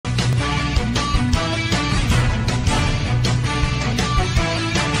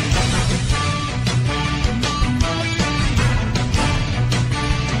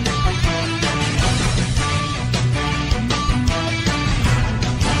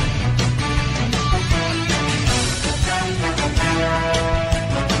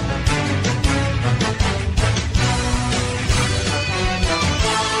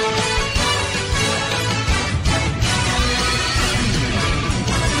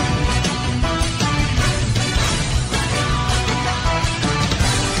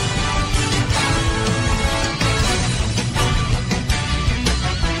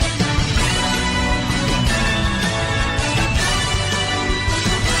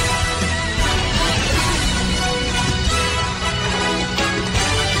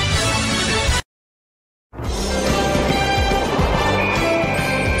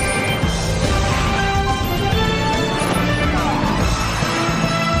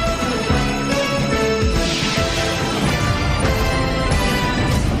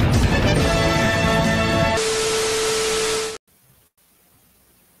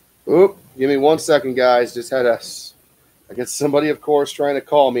Give me 1 second, guys. Just had I get somebody, of course, trying to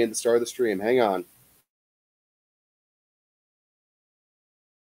call me at the start of the stream. Hang on.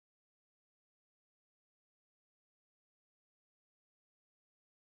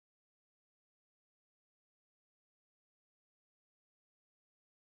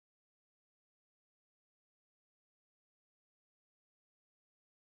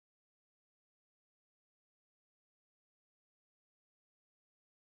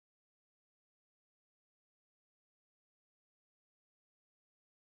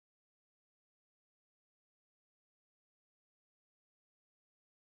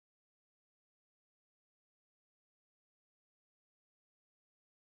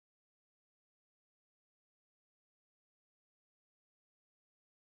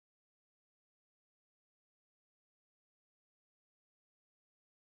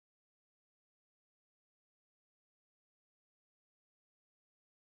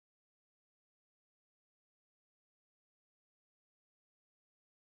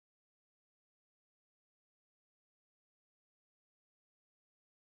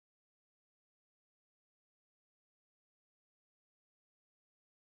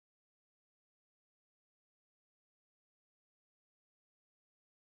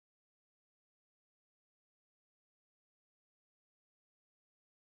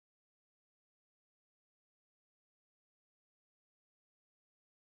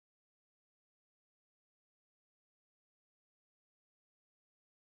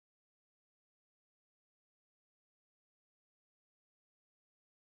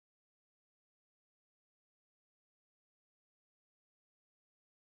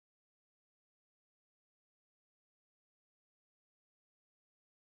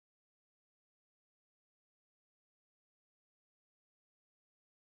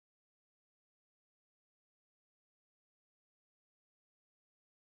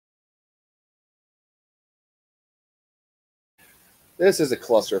 This is a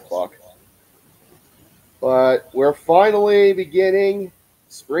clusterfuck. But we're finally beginning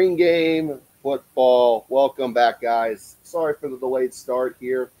spring game football. Welcome back, guys. Sorry for the delayed start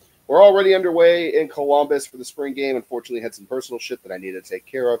here. We're already underway in Columbus for the spring game. Unfortunately, had some personal shit that I needed to take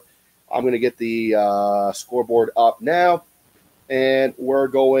care of. I'm going to get the scoreboard up now, and we're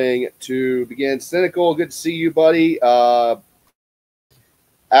going to begin. Cynical, good to see you, buddy.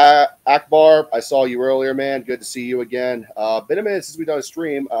 Akbar, I saw you earlier, man. Good to see you again. Been a minute since we've done a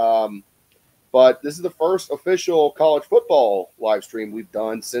stream. But this is the first official college football live stream we've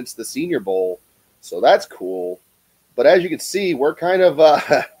done since the Senior Bowl, so that's cool. But as you can see, we're kind of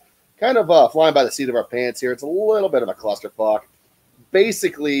flying by the seat of our pants here. It's a little bit of a clusterfuck.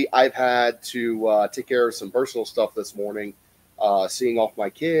 Basically, I've had to take care of some personal stuff this morning, seeing off my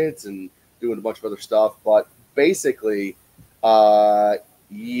kids and doing a bunch of other stuff. But basically,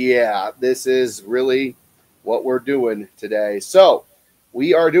 yeah, this is really what we're doing today. So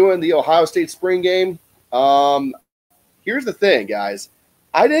we are doing the Ohio State spring game. Here's the thing, guys.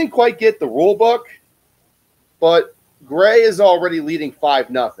 I didn't quite get the rule book, but Gray is already leading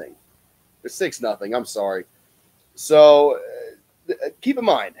 5-0. Or 6-0, I'm sorry. So keep in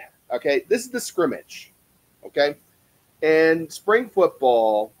mind, okay, this is the scrimmage, okay? And spring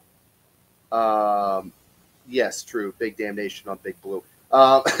football, yes, true, big damnation on Big Blue.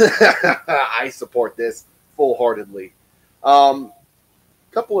 I support this full-heartedly.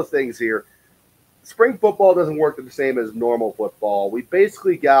 Couple of things here. Spring football doesn't work the same as normal football. We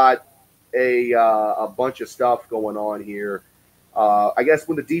basically got a bunch of stuff going on here. I guess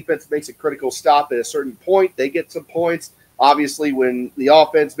when the defense makes a critical stop at a certain point, they get some points. Obviously, when the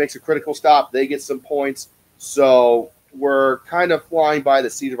offense makes a critical stop, they get some points. So we're kind of flying by the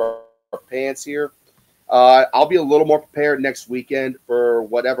seat of our pants here. I'll be a little more prepared next weekend for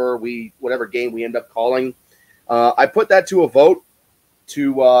whatever game we end up calling. I put that to a vote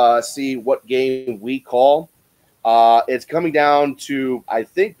to see what game we call. It's coming down to, I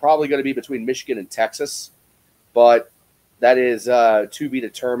think, probably going to be between Michigan and Texas, but that is to be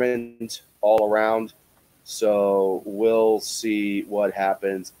determined all around. So we'll see what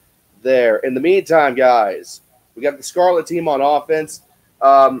happens there. In the meantime, guys, we got the Scarlet team on offense.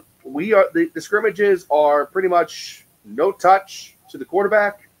 The scrimmages are pretty much no touch to the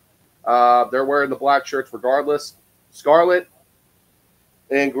quarterback. They're wearing the black shirts regardless. Scarlet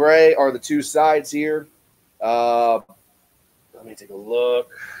and Gray are the two sides here. Let me take a look.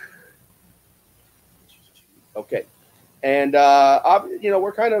 Okay. And,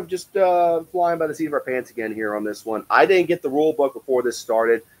 we're kind of just flying by the seat of our pants again here on this one. I didn't get the rule book before this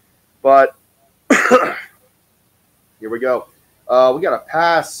started, but here we go. We got a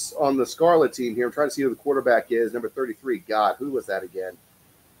pass on the Scarlet team here. I'm trying to see who the quarterback is. Number 33. God, who was that again?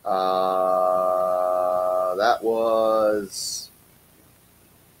 That was.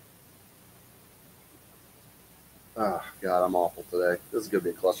 Oh, God, I'm awful today. This is going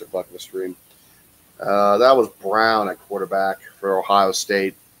to be a clusterfuck of a stream. That was Brown at quarterback for Ohio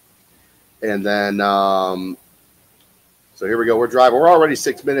State. And then, so here we go. We're driving. We're already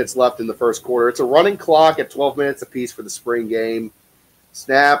 6 minutes left in the first quarter. It's a running clock at 12 minutes apiece for the spring game.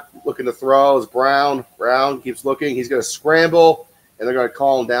 Snap, looking to throw is Brown. Brown keeps looking. He's going to scramble, and they're going to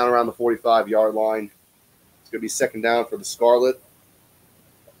call him down around the 45-yard line. It's going to be second down for the Scarlet.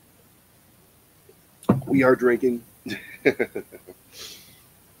 We are drinking.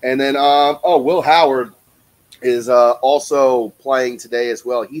 And then, Will Howard is also playing today as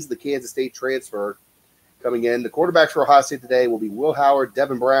well. He's the Kansas State transfer coming in. The quarterbacks for Ohio State today will be Will Howard,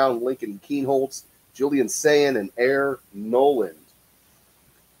 Devin Brown, Lincoln Keenholz, Julian Sayin, and Air Noland.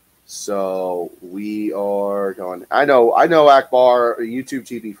 So we are going. I know, Akbar, YouTube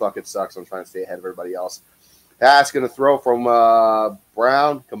TV fucking sucks. I'm trying to stay ahead of everybody else. Pass going to throw from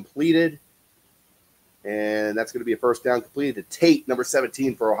Brown, completed. And that's going to be a first down completed to Tate, number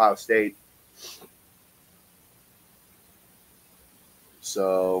 17 for Ohio State.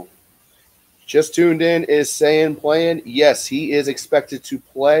 So just tuned in. Is Sayin playing? Yes, he is expected to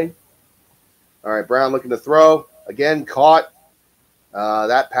play. All right, Brown looking to throw. Again, caught.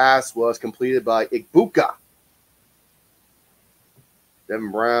 That pass was completed by Igbuka.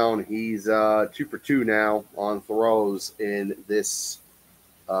 Devin Brown, he's 2 for 2 now on throws in this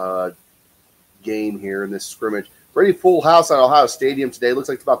game here in this scrimmage. Pretty full house at Ohio Stadium today. Looks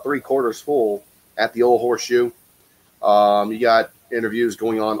like it's about 3/4 full at the old Horseshoe. You got interviews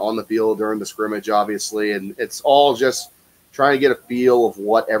going on the field during the scrimmage, obviously, and it's all just trying to get a feel of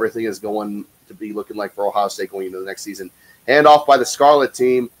what everything is going to be looking like for Ohio State going into the next season. Hand off by the Scarlet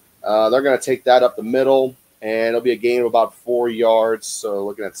team. They're going to take that up the middle, and it'll be a gain of about 4 yards. So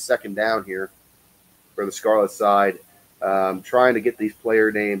looking at second down here for the Scarlet side. Trying to get these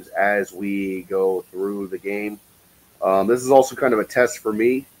player names as we go through the game. This is also kind of a test for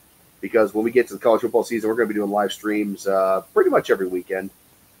me because when we get to the college football season, we're going to be doing live streams pretty much every weekend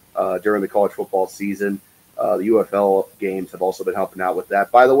during the college football season. The UFL games have also been helping out with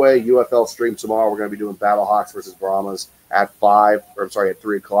that. By the way, UFL stream tomorrow. We're going to be doing Battlehawks versus Brahmas at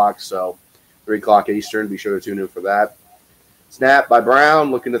 3 o'clock. So 3 o'clock Eastern. Be sure to tune in for that. Snap by Brown,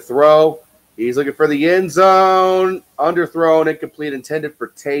 looking to throw. He's looking for the end zone. Underthrown, incomplete, intended for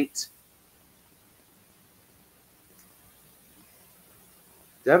Tate.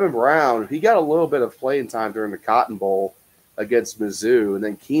 Devin Brown, he got a little bit of playing time during the Cotton Bowl against Mizzou, and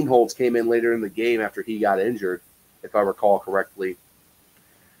then Keenholz came in later in the game after he got injured, if I recall correctly.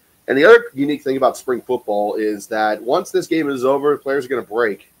 And the other unique thing about spring football is that once this game is over, players are going to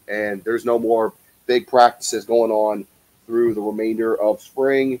break, and there's no more big practices going on through the remainder of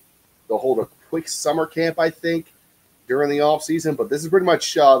spring. They'll hold a quick summer camp, I think, during the offseason, but this is pretty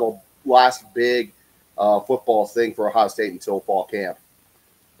much the last big football thing for Ohio State until fall camp.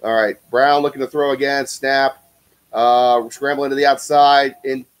 All right, Brown looking to throw again, snap, scrambling to the outside,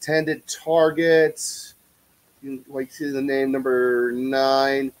 intended target. You can see the name, number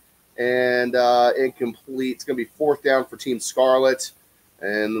 9, and incomplete. It's going to be fourth down for Team Scarlet,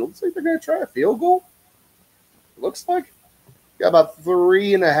 and it looks like they're going to try a field goal. It looks like. Got about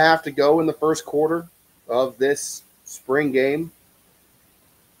 3.5 to go in the first quarter of this spring game.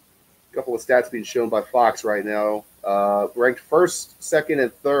 A couple of stats being shown by Fox right now. Ranked first, second,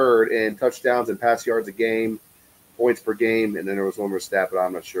 and third in touchdowns and pass yards a game, points per game, and then there was one more stat, but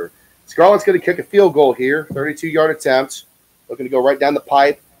I'm not sure. Scarlet's going to kick a field goal here, 32-yard attempt. Looking to go right down the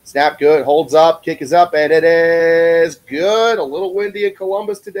pipe. Snap good, holds up, kick is up, and it is good. A little windy in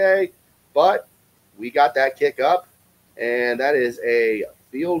Columbus today, but we got that kick up. And that is a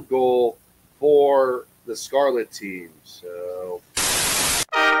field goal for the Scarlet team. So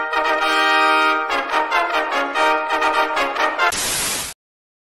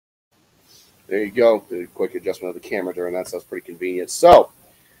there you go. The quick adjustment of the camera during that, so that's pretty convenient. So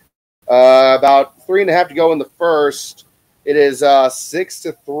about 3.5 to go in the first. It is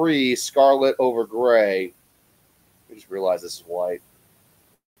 6-3 Scarlet over Gray. I just realized this is white.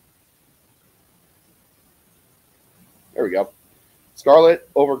 There we go. Scarlet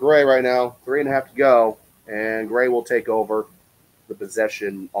over Gray right now. 3.5 to go. And Gray will take over the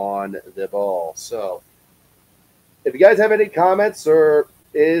possession on the ball. So, if you guys have any comments, or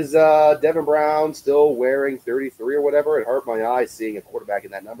is Devin Brown still wearing 33 or whatever? It hurt my eyes seeing a quarterback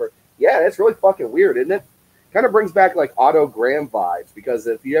in that number. Yeah, that's really fucking weird, isn't it? Kind of brings back like Otto Graham vibes, because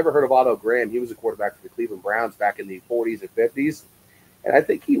if you ever heard of Otto Graham, he was a quarterback for the Cleveland Browns back in the 40s and 50s. And I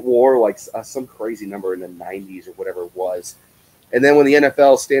think he wore like some crazy number in the 90s or whatever it was. And then when the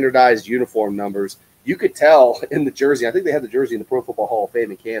NFL standardized uniform numbers, you could tell in the jersey. I think they had the jersey in the Pro Football Hall of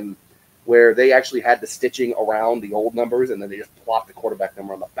Fame in Canton, where they actually had the stitching around the old numbers, and then they just plopped the quarterback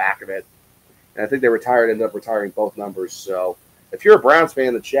number on the back of it. And I think they ended up retiring both numbers. So if you're a Browns fan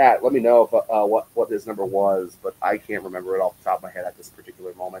in the chat, let me know if, what this number was, but I can't remember it off the top of my head at this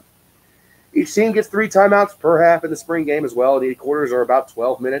particular moment. Each team gets 3 timeouts per half in the spring game as well. The 8 quarters are about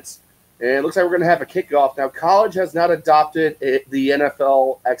 12 minutes. And it looks like we're going to have a kickoff. Now, college has not adopted the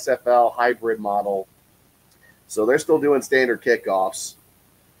NFL XFL hybrid model, so they're still doing standard kickoffs.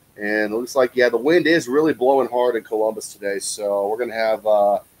 And it looks like, yeah, the wind is really blowing hard in Columbus today, so we're going to have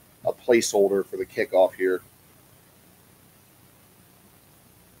a placeholder for the kickoff here.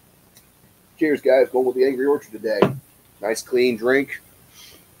 Cheers, guys. Going with the Angry Orchard today. Nice, clean drink.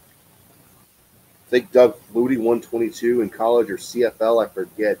 I think Doug Flutie won 22 in college or CFL. I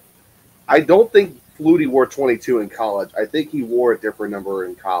forget. I don't think Flutie wore 22 in college. I think he wore a different number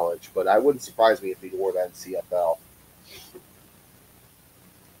in college, but I wouldn't surprise me if he wore that in CFL.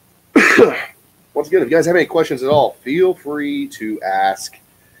 Once again, if you guys have any questions at all, feel free to ask.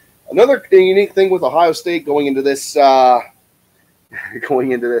 Another unique thing with Ohio State going into this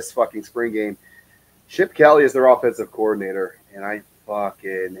fucking spring game, Chip Kelly is their offensive coordinator, and I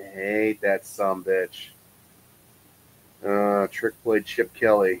fucking hate that sumbitch. Trick played Chip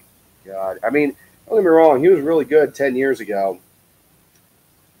Kelly. God, I mean, don't get me wrong, he was really good 10 years ago.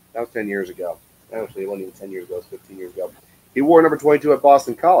 That was 10 years ago. Actually, it wasn't even 10 years ago, it was 15 years ago. He wore number 22 at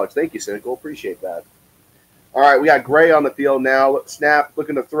Boston College. Thank you, Cynical. Appreciate that. All right, we got Gray on the field now. Snap,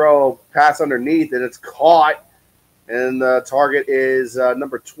 looking to throw, pass underneath, and it's caught. And the target is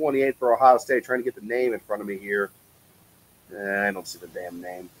number 28 for Ohio State. Trying to get the name in front of me here. I don't see the damn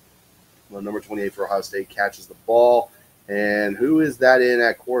name. Well, number 28 for Ohio State catches the ball. And who is that in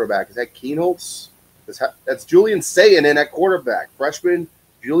at quarterback? Is that Keenholz? That's Julian Sayin in at quarterback. Freshman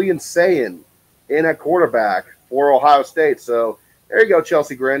Julian Sayin in at quarterback for Ohio State. So there you go,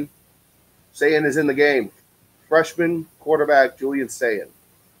 Chelsea Grin. Sayin is in the game. Freshman quarterback Julian Sayin.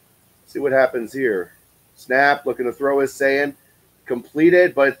 See what happens here. Snap, looking to throw his Sayin.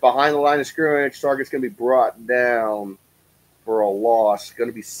 Completed, but behind the line of scrimmage. Target's going to be brought down for a loss. Going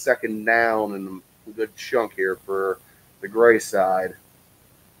to be second down and a good chunk here for the Gray side.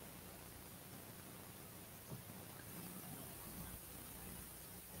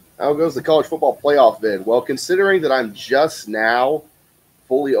 How goes the college football playoff bid? Well, considering that I'm just now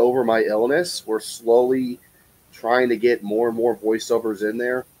fully over my illness, we're slowly trying to get more and more voiceovers in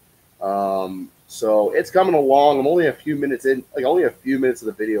there. So it's coming along. I'm only a few minutes in. Like only a few minutes of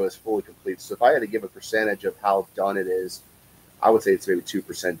the video is fully complete. So if I had to give a percentage of how done it is, I would say it's maybe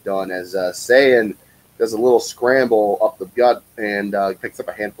 2% done. As Sayin does a little scramble up the gut and picks up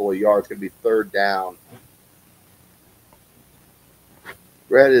a handful of yards. It's going to be third down.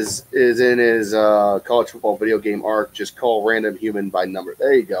 Red is in his college football video game arc. Just call random human by number.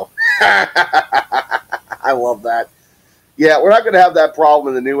 There you go. I love that. Yeah, we're not going to have that problem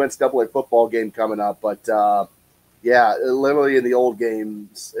in the new NCAA football game coming up. But, yeah, literally in the old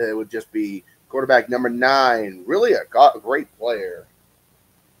games, it would just be quarterback number 9. Really a great player.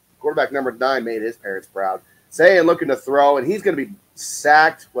 Quarterback number 9 made his parents proud. Sayin looking to throw, and he's going to be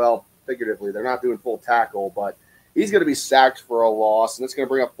sacked. Well, figuratively, they're not doing full tackle, but he's going to be sacked for a loss, and it's going to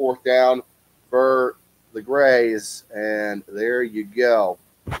bring up fourth down for the Grays, and there you go.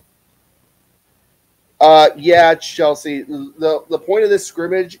 Yeah, Chelsea, the point of this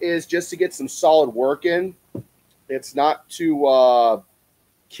scrimmage is just to get some solid work in. It's not to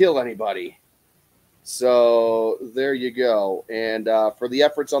kill anybody. So there you go. And for the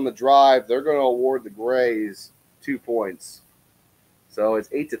efforts on the drive, they're going to award the Grays 2 points. So it's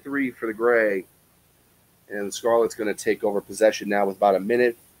 8-3 for the Gray. And the Scarlet's going to take over possession now with about a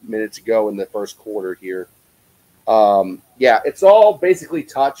minute to go in the first quarter here. Yeah, it's all basically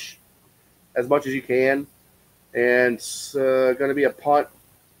touch as much as you can. And it's going to be a punt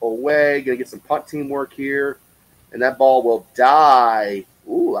away. Going to get some punt teamwork here. And that ball will die.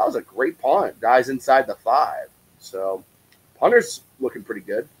 Ooh, that was a great punt. Dies inside the 5. So punter's looking pretty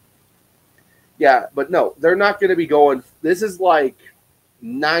good. Yeah, but no, they're not going to be going. This is like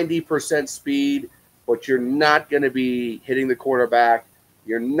 90% speed, but you're not going to be hitting the quarterback.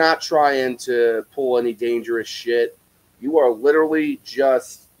 You're not trying to pull any dangerous shit. You are literally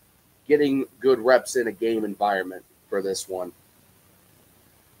just getting good reps in a game environment for this one.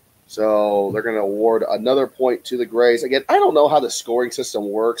 So they're going to award another point to the Grays. Again, I don't know how the scoring system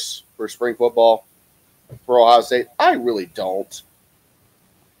works for spring football for Ohio State. I really don't.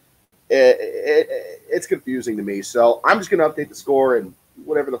 It's confusing to me. So I'm just going to update the score, and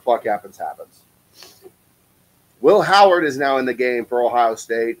whatever the fuck happens, happens. Will Howard is now in the game for Ohio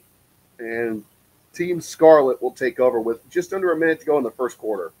State, and Team Scarlet will take over with just under a minute to go in the first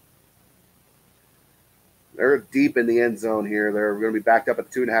quarter. They're deep in the end zone here. They're going to be backed up at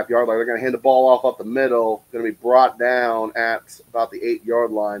the 2.5-yard line. They're going to hand the ball off up the middle. Going to be brought down at about the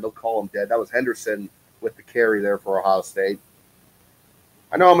 8-yard line. They'll call him dead. That was Henderson with the carry there for Ohio State.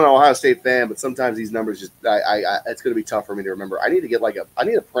 I know I'm an Ohio State fan, but sometimes these numbers just it's going to be tough for me to remember. I need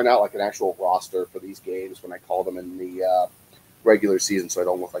to print out like an actual roster for these games when I call them in the regular season, so I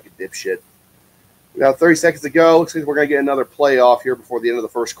don't look like a dipshit. We got 30 seconds to go. Looks like we're going to get another playoff here before the end of the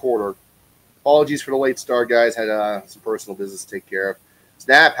first quarter. Apologies for the late start, guys. Had some personal business to take care of.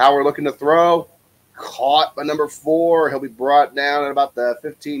 Snap. Howard looking to throw. Caught by number 4. He'll be brought down at about the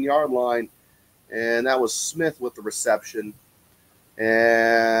 15-yard line. And that was Smith with the reception.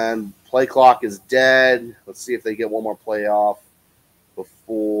 And play clock is dead. Let's see if they get one more play off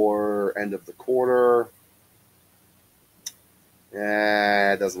before end of the quarter.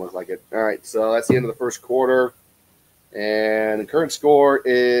 It doesn't look like it. All right, so that's the end of the first quarter. And the current score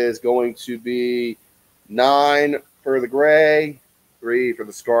is going to be 9 for the Gray, 3 for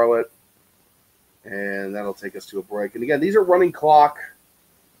the Scarlet. And that'll take us to a break. And again, these are running clock.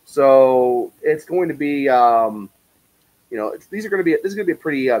 So it's going to be, this is going to be a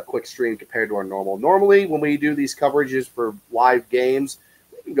pretty quick stream compared to our normal. Normally, when we do these coverages for live games,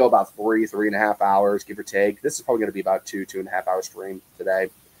 we can go about 3.5 hours, give or take. This is probably going to be about 2.5 hour stream today.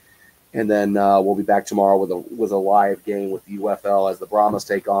 And then we'll be back tomorrow with a live game with the UFL as the Brahmas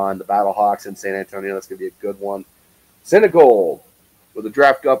take on the Battlehawks in San Antonio. That's going to be a good one. Senegal, with the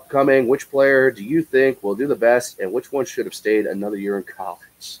draft upcoming, which player do you think will do the best, and which one should have stayed another year in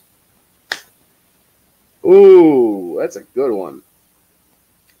college? Ooh, that's a good one.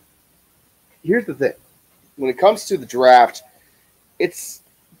 Here's the thing. When it comes to the draft,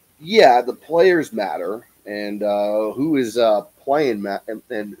 the players matter, and who is playing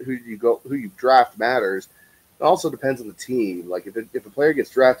and who you draft matters. It also depends on the team. Like if a player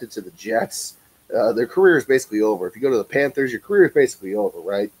gets drafted to the Jets, their career is basically over. If you go to the Panthers, your career is basically over,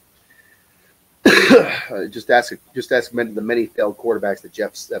 right? Just ask the many failed quarterbacks the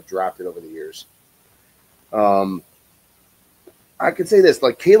Jets have drafted over the years. I could say this: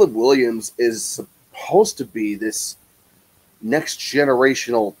 like Caleb Williams is supposed to be this next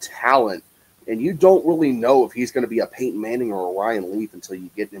generational talent. And you don't really know if he's going to be a Peyton Manning or a Ryan Leaf until you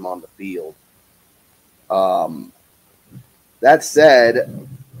get him on the field. That said,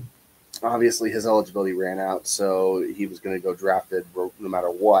 obviously his eligibility ran out, so he was going to go drafted no matter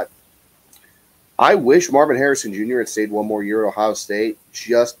what. I wish Marvin Harrison Jr. had stayed one more year at Ohio State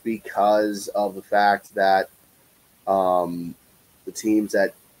just because of the fact that the teams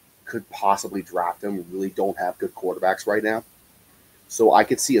that could possibly draft him really don't have good quarterbacks right now. So I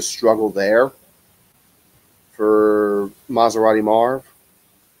could see a struggle there for Maserati Marv.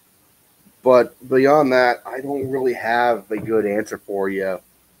 But beyond that, I don't really have a good answer for you.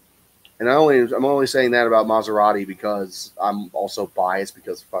 And I'm only saying that about Maserati because I'm also biased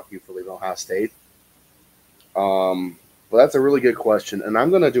because fuck you for leaving Ohio State. But that's a really good question. And I'm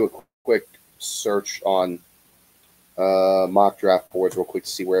going to do a quick search on mock draft boards real quick to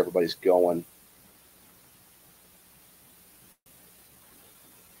see where everybody's going.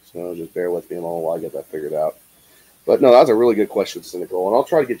 So just bear with me a moment while I get that figured out. But no, that's a really good question, Cynical. And I'll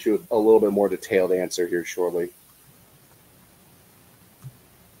try to get you a little bit more detailed answer here shortly.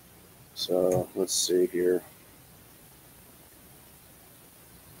 So let's see here.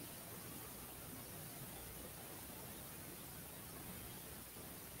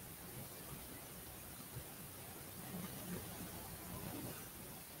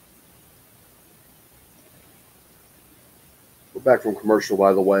 Back from commercial,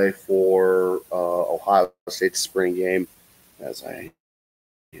 by the way, for Ohio State's spring game, as I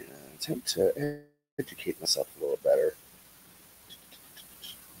attempt to educate myself a little better.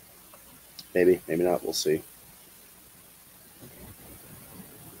 Maybe not. We'll see.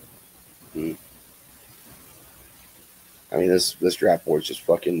 I mean, this draft board is just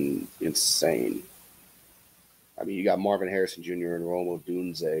fucking insane. I mean, you got Marvin Harrison Jr. and Rome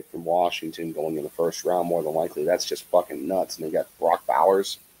Odunze from Washington going in the first round, more than likely. That's just fucking nuts. And they got Brock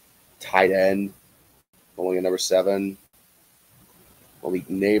Bowers, tight end, going at number 7. Malik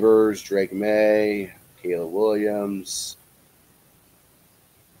Neighbors, Drake May, Caleb Williams.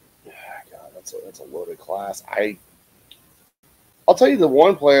 God, that's a loaded class. I'll tell you the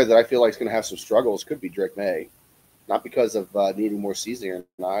one player that I feel like is going to have some struggles could be Drake May. Not because of needing more seasoning or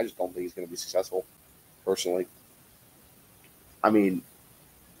not. I just don't think he's going to be successful, personally. I mean,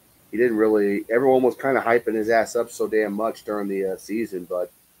 he didn't really – everyone was kind of hyping his ass up so damn much during the season,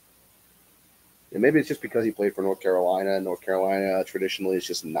 but And maybe it's just because he played for North Carolina, and North Carolina traditionally is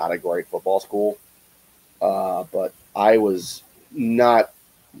just not a great football school. But I was not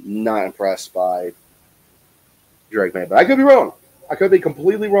impressed by Drake May. But I could be wrong. I could be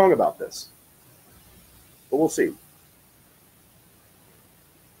completely wrong about this. But we'll see.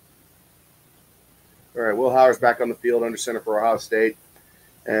 All right, Will Howard's back on the field under center for Ohio State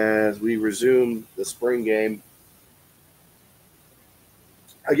as we resume the spring game.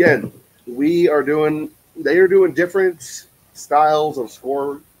 Again, they are doing different styles of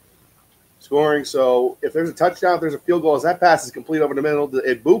scoring. So if there's a touchdown, if there's a field goal, as that pass is complete over the middle to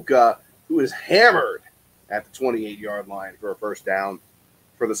Ibuka, who is hammered at the 28-yard line for a first down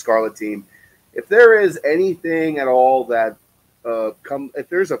for the Scarlet team. If there is anything at all that if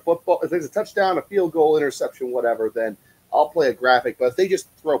there's a touchdown, a field goal, interception, whatever, then I'll play a graphic. But if they just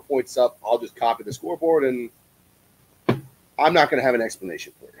throw points up, I'll just copy the scoreboard, and I'm not going to have an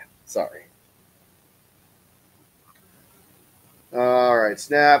explanation for you. Sorry. All right,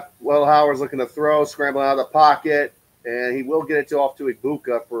 snap. Will Howard's looking to throw, scrambling out of the pocket, and he will get it off to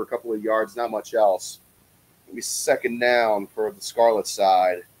Ibuka for a couple of yards, not much else. It'll be second down for the Scarlet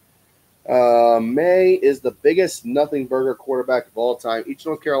side. May is the biggest nothing burger quarterback of all time. Each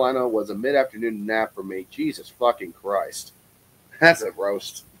North Carolina was a mid-afternoon nap for me. Jesus fucking Christ. That's a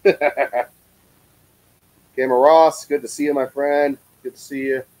roast. Gamer Ross, good to see you, my friend. Good to see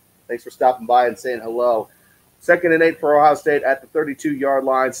you. Thanks for stopping by and saying hello. 2nd and 8 for Ohio State at the 32-yard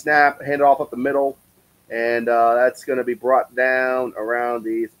line. Snap, hand off up the middle. And that's going to be brought down around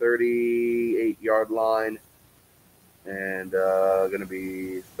the 38-yard line. And going to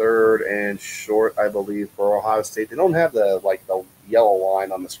be 3rd and short, I believe, for Ohio State. They don't have the yellow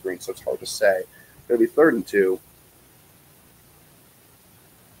line on the screen, so it's hard to say. It's going to be 3rd and 2.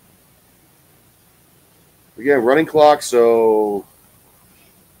 Again, running clock, so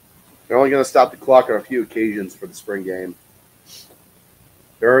they're only going to stop the clock on a few occasions for the spring game.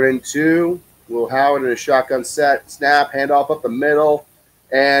 3rd and 2. Will Howard in a shotgun set. Snap, handoff up the middle.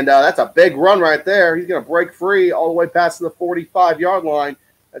 And that's a big run right there. He's going to break free all the way past the 45-yard line.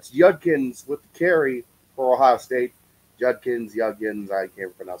 That's Judkins with the carry for Ohio State. Judkins, I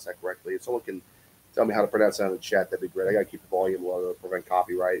can't pronounce that correctly. If someone can tell me how to pronounce that in the chat, that'd be great. I got to keep the volume low to prevent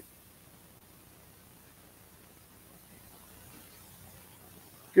copyright.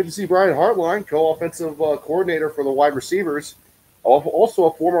 Good to see Brian Hartline, co-offensive coordinator for the wide receivers. Also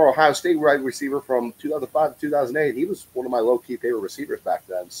a former Ohio State wide receiver from 2005 to 2008. He was one of my low-key favorite receivers back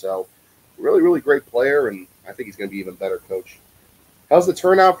then. So really, really great player, and I think he's going to be even better coach. How's the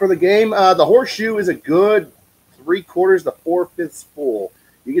turnout for the game? The horseshoe is a good 3/4 to 4/5 full.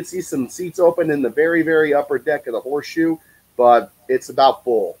 You can see some seats open in the very, very upper deck of the horseshoe, but it's about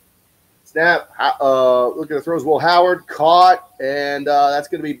full. Snap, look at the throws. Will Howard caught, and that's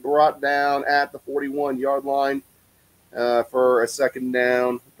going to be brought down at the 41-yard line for a second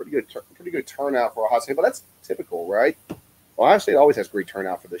down. Pretty good turnout for Ohio State, but that's typical, right? Ohio State always has great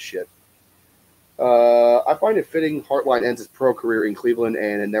turnout for this shit. I find it fitting Hartline ends his pro career in Cleveland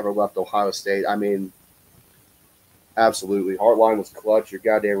and it never left Ohio State. I mean, absolutely. Hartline was clutch. You're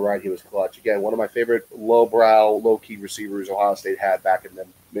goddamn right he was clutch. Again, one of my favorite lowbrow, low-key receivers Ohio State had back in the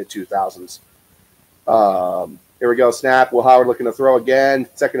mid-2000s. Here we go. Snap. Will Howard looking to throw again.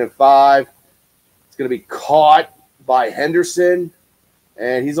 2nd and 5. It's going to be caught by Henderson,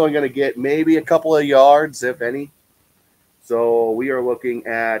 and he's only going to get maybe a couple of yards, if any. So we are looking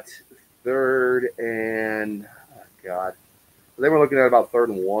at 3rd and they were looking at about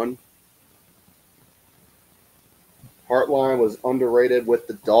 3rd and 1. Hartline was underrated with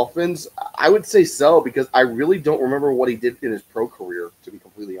the Dolphins. I would say so because I really don't remember what he did in his pro career, to be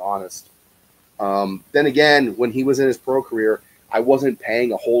completely honest. Then again, when he was in his pro career, I wasn't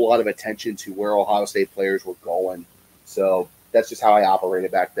paying a whole lot of attention to where Ohio State players were going. So that's just how I operated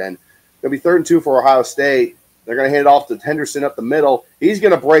back then. It'll be 3rd and 2 for Ohio State. They're going to hand it off to Henderson up the middle. He's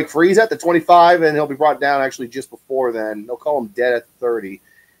going to break free. He's at the 25, and he'll be brought down actually just before then. They'll call him dead at 30.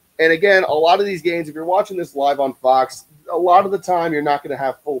 And again, a lot of these games, if you're watching this live on Fox, a lot of the time you're not going to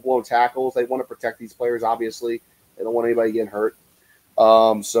have full-blown tackles. They want to protect these players, obviously. They don't want anybody getting hurt.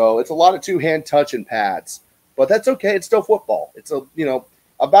 So it's a lot of two-hand touch and pads. But that's okay. It's still football. It's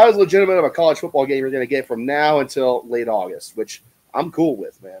about as legitimate of a college football game you're going to get from now until late August, which I'm cool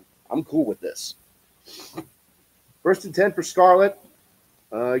with, man. I'm cool with this. 1st and 10 for Scarlet.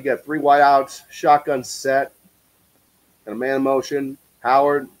 You got 3 wideouts, shotgun set, and a man motion.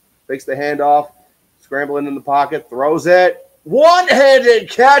 Howard fakes the handoff, scrambling in the pocket, throws it. One-handed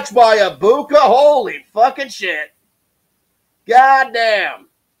catch by Ibuka. Holy fucking shit. God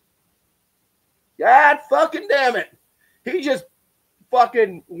fucking damn it. He just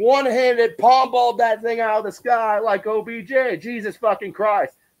fucking one-handed palm balled that thing out of the sky like OBJ. Jesus fucking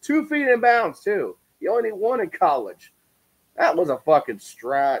Christ. 2 feet in bounds, too. You only need one in college. That was a fucking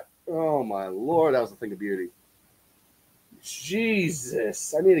strat. Oh, my Lord. That was a thing of beauty.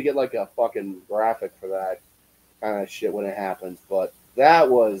 Jesus. I need to get like a fucking graphic for that kind of shit when it happens. But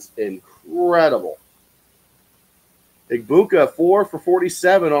that was incredible. Igbuka, 4 for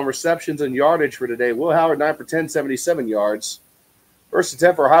 47 on receptions and yardage for today. Will Howard, 9 for 10, 77 yards. First and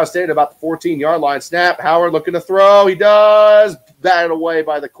 10 for Ohio State, about the 14-yard line. Snap, Howard looking to throw. He does. Batted away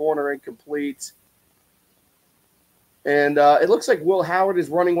by the corner, incomplete. And it looks like Will Howard is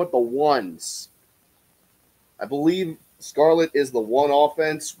running with the ones. I believe Scarlet is the one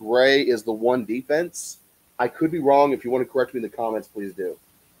offense. Gray is the one defense. I could be wrong. If you want to correct me in the comments, please do.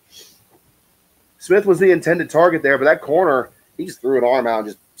 Smith was the intended target there, but that corner, he just threw an arm out and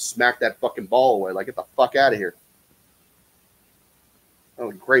just smacked that fucking ball away. Like, get the fuck out of here.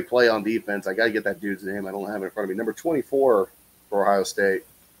 Oh, great play on defense. I got to get that dude's name. I don't have it in front of me. Number 24 for Ohio State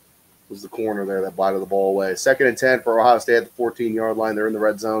was the corner there that batted the ball away. 2nd and 10 for Ohio State at the 14-yard line. They're in the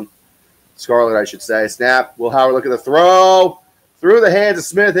red zone. Scarlet, I should say. Snap. Will Howard looking to throw. Through the hands of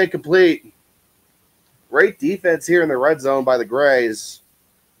Smith. Incomplete. Great defense here in the red zone by the Grays.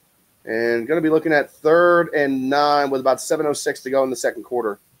 And going to be looking at 3rd and 9 with about 7:06 to go in the second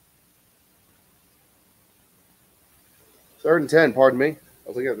quarter. 3rd and 10, pardon me. I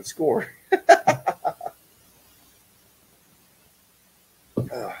was looking at the score.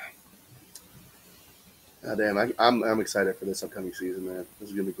 God damn, I'm excited for this upcoming season, man. This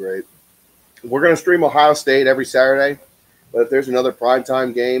is going to be great. We're going to stream Ohio State every Saturday, but if there's another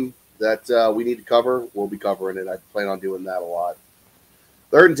primetime game that we need to cover, we'll be covering it. I plan on doing that a lot.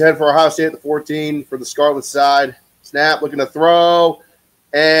 3rd and 10 for Ohio State at the 14 for the Scarlet side. Snap, looking to throw,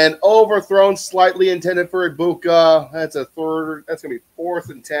 and overthrown slightly, intended for Igbuka. That's a third. That's going to be 4th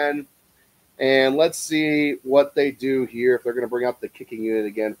and 10. And let's see what they do here, if they're going to bring up the kicking unit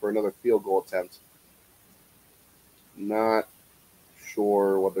again for another field goal attempt. Not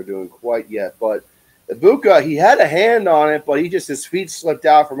sure what they're doing quite yet, but Igbuka, he had a hand on it, but his feet slipped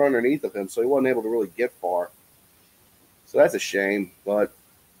out from underneath of him, so he wasn't able to really get far. So that's a shame, but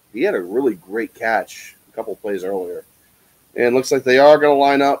he had a really great catch a couple plays earlier. And looks like they are going to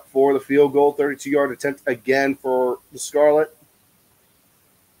line up for the field goal, 32-yard attempt again for the Scarlet.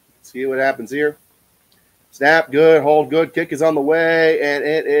 See what happens here. Snap, good, hold, good. Kick is on the way, and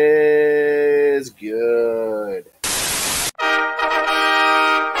it is good.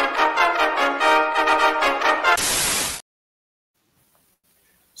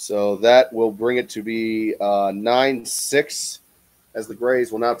 So that will bring it to be 9-6 as the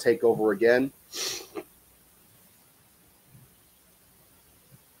Grays will now take over again.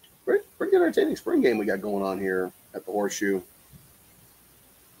 Pretty entertaining spring game we got going on here at the Horseshoe.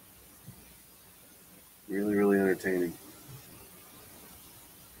 Really, really entertaining.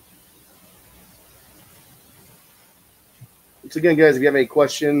 Once again, guys, if you have any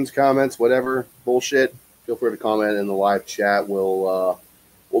questions, comments, whatever, bullshit, feel free to comment in the live chat. We'll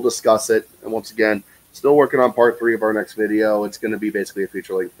discuss it. And once again, still working on part 3 of our next video. It's going to be basically a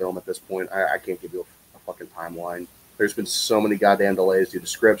feature-length film at this point. I can't give you a fucking timeline. There's been so many goddamn delays due to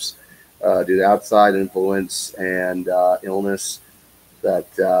scripts, due to outside influence and illness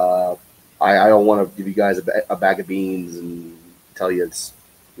that I don't want to give you guys a bag of beans and tell you it's,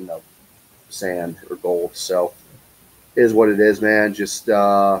 sand or gold. So it is what it is, man. Just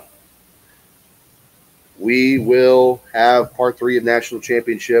we will have part 3 of National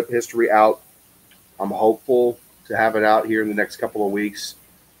Championship history out. I'm hopeful to have it out here in the next couple of weeks.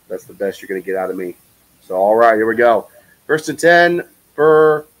 That's the best you're going to get out of me. So, all right, here we go. 1st and 10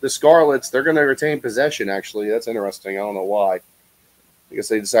 for the Scarlets. They're going to retain possession, actually. That's interesting. I don't know why. I guess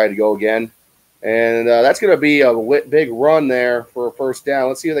they decided to go again. And that's going to be a big run there for a first down.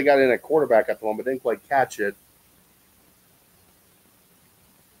 Let's see if they got in at quarterback at the moment. Didn't quite catch it.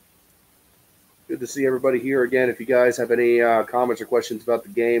 Good to see everybody here again. If you guys have any comments or questions about the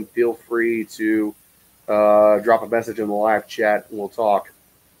game, feel free to drop a message in the live chat and we'll talk.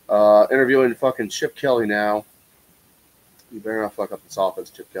 Interviewing fucking Chip Kelly now. You better not fuck up this offense,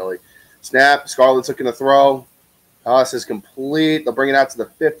 Chip Kelly. Snap. Scarlet's looking to throw. Toss is complete. They'll bring it out to the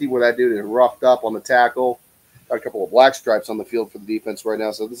 50 where that dude is roughed up on the tackle. Got a couple of black stripes on the field for the defense right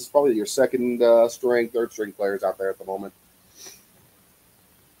now. So this is probably your second string, third string players out there at the moment.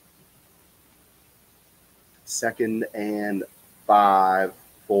 2nd and 5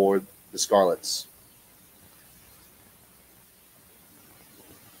 for the Scarlets.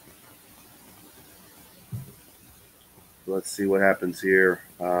 Let's see what happens here.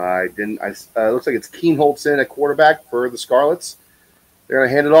 It looks like it's Keen Holtz in at quarterback for the Scarlets. They're going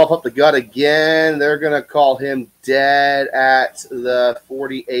to hand it off up the gut again. They're going to call him dead at the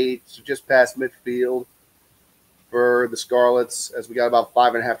 48, so just past midfield for the Scarlets, as we got about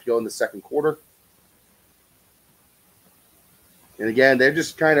 5.5 to go in the second quarter. And again, they're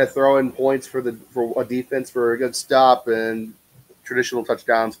just kind of throwing points for a defense for a good stop and traditional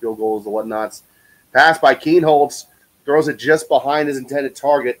touchdowns, field goals, and whatnots. Pass by Keenholz, throws it just behind his intended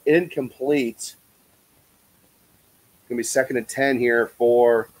target, incomplete. Going to be 2nd and 10 here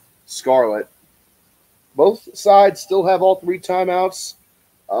for Scarlet. Both sides still have all 3 timeouts.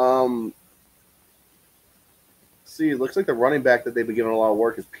 See, it looks like the running back that they've been giving a lot of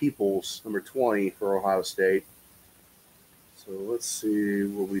work is Peoples, number 20 for Ohio State. So let's see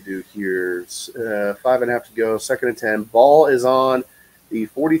what we do here. 5.5 to go, 2nd and 10. Ball is on the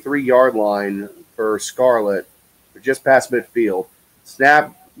 43-yard line for Scarlet. They're just past midfield.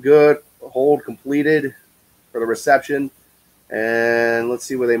 Snap, good. Hold completed for the reception. And let's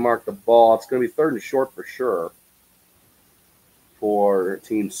see where they mark the ball. It's going to be 3rd and short for sure for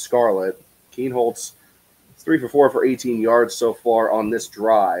Team Scarlet. Keenholz, 3 for 4 for 18 yards so far on this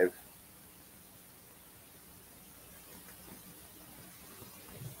drive.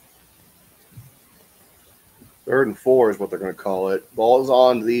 Third and 4 is what they're going to call it. Ball is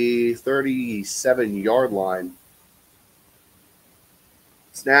on the 37-yard line.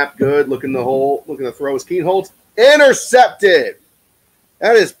 Snap, good. Looking the hole. Looking to throw is Keenholz. Intercepted.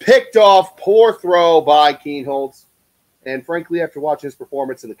 That is picked off. Poor throw by Keenholz. And frankly, after watching his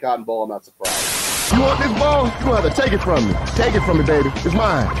performance in the Cotton Bowl, I'm not surprised. You want this ball? You want to take it from me. Take it from me, baby. It's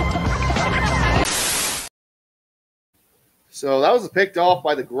mine. So that was picked off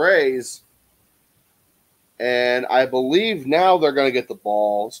by the Grays. And I believe now they're going to get the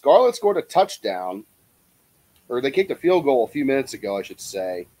ball. Scarlet scored a touchdown. Or they kicked a field goal a few minutes ago, I should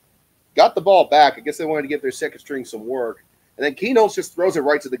say. Got the ball back. I guess they wanted to give their second string some work. And then Keenholz just throws it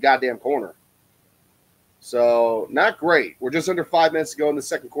right to the goddamn corner. So, not great. We're just under 5 minutes to go in the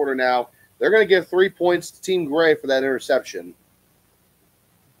second quarter now. They're going to give 3 points to Team Gray for that interception.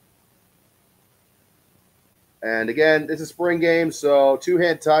 And again, it's a spring game, so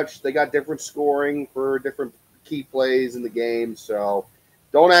two-hand touch. They got different scoring for different key plays in the game. So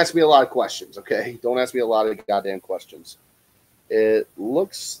don't ask me a lot of questions, okay? Don't ask me a lot of goddamn questions. It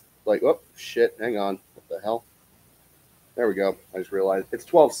looks like, oh, shit, hang on. What the hell? There we go. I just realized. It's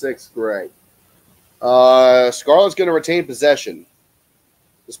 12-6 Gray. Scarlet's going to retain possession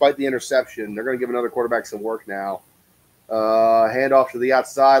despite the interception. They're going to give another quarterback some work now. Handoff to the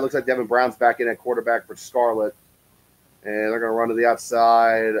outside. Looks like Devin Brown's back in at quarterback for Scarlet. And they're going to run to the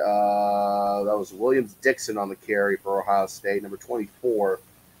outside. That was Williams-Dixon on the carry for Ohio State, number 24.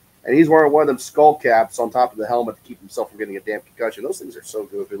 And he's wearing one of them skull caps on top of the helmet to keep himself from getting a damn concussion. Those things are so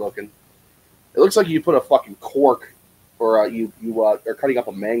goofy looking. It looks like you put a fucking cork or you are cutting up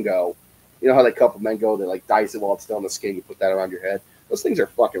a mango. You know how they cut up a mango? They like dice it while it's still on the skin. You put that around your head. Those things are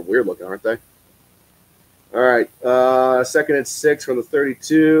fucking weird looking, aren't they? All right, 2nd and 6 from the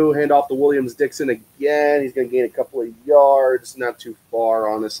 32. Hand off to Williams-Dixon again. He's going to gain a couple of yards. Not too far,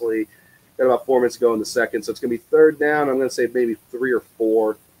 honestly. Got about 4 minutes to go in the second, so it's going to be 3rd down. I'm going to say maybe 3 or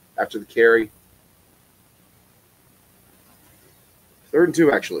 4 after the carry. 3rd and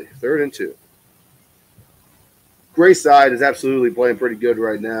 2, actually. 3rd and 2. Gray side is absolutely playing pretty good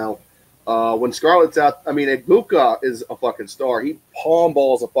right now. When Scarlet's out, I mean, Ibuka is a fucking star. He palm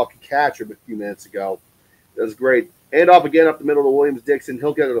balls a fucking catcher a few minutes ago. That's great. Hand off again up the middle to Williams-Dixon.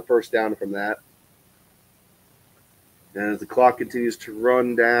 He'll get the first down from that. And as the clock continues to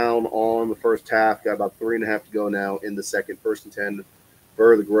run down on the first half, got about 3.5 to go now in the second. 1st and 10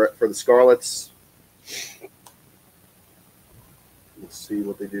 for the Scarlets. Let's see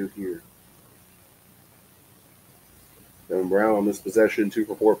what they do here. Devin Brown on this possession, 2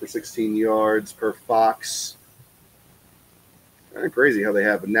 for 4 for 16 yards per Fox. Kind of crazy how they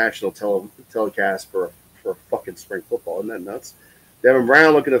have a national telecast for fucking spring football. Isn't that nuts? Devin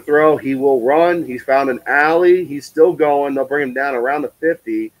Brown looking to throw. He will run. He's found an alley. He's still going. They'll bring him down around the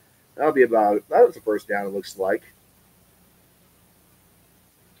 50. That was the first down, it looks like.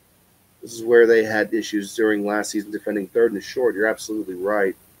 This is where they had issues during last season defending 3rd and short. You're absolutely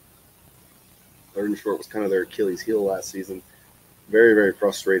right. 3rd and short was kind of their Achilles heel last season. Very, very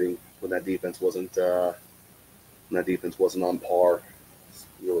frustrating when that defense wasn't on par. It's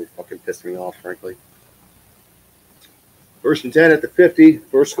really fucking pissed me off, frankly. 1st and 10 at the 50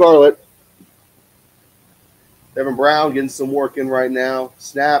 for Scarlet. Devin Brown getting some work in right now.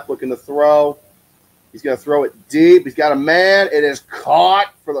 Snap, looking to throw. He's going to throw it deep. He's got a man. It is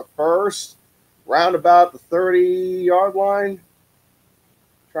caught for the first. Round about the 30-yard line.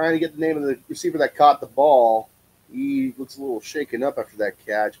 Trying to get the name of the receiver that caught the ball. He looks a little shaken up after that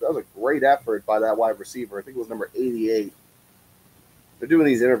catch. But that was a great effort by that wide receiver. I think it was number 88. They're doing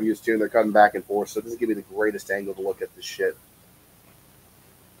these interviews, too, and they're cutting back and forth, so it doesn't give me the greatest angle to look at this shit.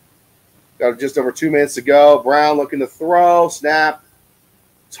 Got just over 2 minutes to go. Brown looking to throw. Snap.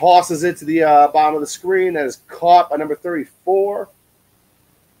 Tosses it to the bottom of the screen. That is caught by number 34.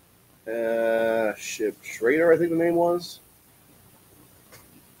 Schrader, I think the name was.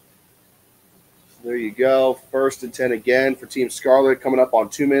 So there you go. 1st and 10 again for Team Scarlet, coming up on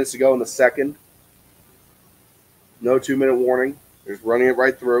 2 minutes to go in the second. No 2-minute warning. They're just running it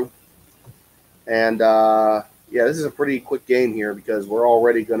right through. And, yeah, this is a pretty quick game here because we're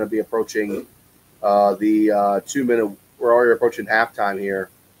already going to be approaching the 2-minute. We're already approaching halftime here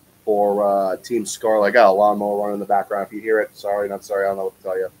for Team Scarlet. I got a lawnmower running in the background. If you hear it, sorry, not sorry. I don't know what to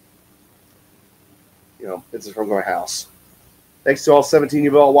tell you. You know, this is from my house. Thanks to all 17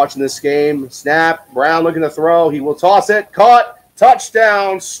 of you all watching this game. Snap. Brown looking to throw. He will toss it. Caught.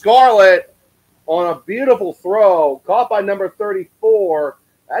 Touchdown. Scarlet on a beautiful throw. Caught by number 34.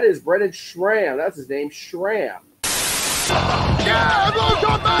 That is Brendan Schramm. That's his name, Schramm. Yeah, everyone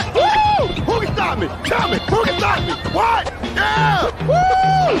come back. Woo! Who can stop me? Tell me. Who can stop me? What? Yeah!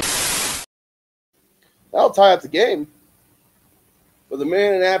 Woo! That'll tie up the game. With a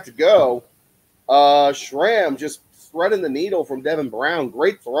minute and a half to go, Schramm just threading the needle from Devin Brown.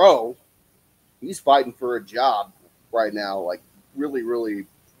 Great throw. He's fighting for a job right now, like really, really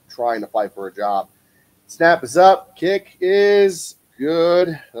trying to fight for a job. Snap is up. Kick is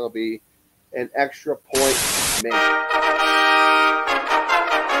good. That'll be an extra point made.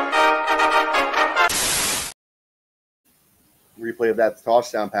 Replay of that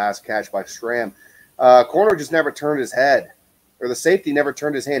touchdown pass catch by Schramm. Corner just never turned his head, or the safety never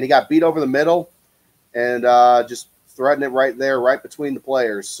turned his hand. He got beat over the middle and just threading it right there, right between the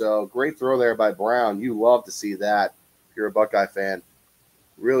players. So great throw there by Brown. You love to see that if you're a Buckeye fan.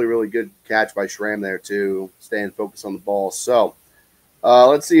 Really, really good catch by Schramm there, too, staying focused on the ball. So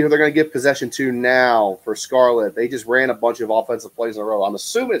let's see who they're going to give possession to now for Scarlet. They just ran a bunch of offensive plays in a row. I'm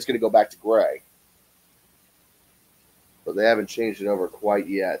assuming it's going to go back to Gray. But they haven't changed it over quite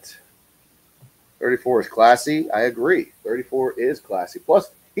yet. 34 is classy. I agree. 34 is classy.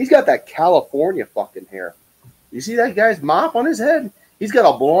 Plus, he's got that California fucking hair. You see that guy's mop on his head? He's got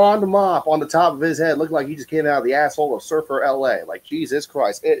a blonde mop on the top of his head, looking like he just came out of the asshole of Surfer LA. Like, Jesus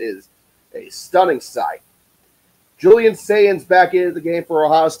Christ, it is a stunning sight. Julian Sayen's back into the game for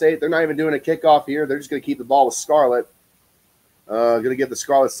Ohio State. They're not even doing a kickoff here. They're just going to keep the ball with Scarlet. Going to give the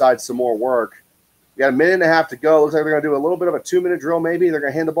Scarlet side some more work. We got a minute and a half to go. Looks like they're going to do a little bit of a 2-minute drill maybe. They're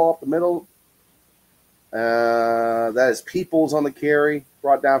going to hand the ball up the middle. That is Peoples on the carry.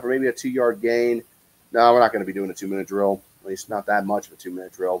 Brought down for maybe a 2-yard gain. No, we're not going to be doing a 2-minute drill. At least not that much of a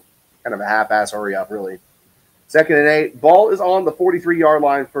 2-minute drill. Kind of a half-ass hurry-up, really. 2nd and 8. Ball is on the 43-yard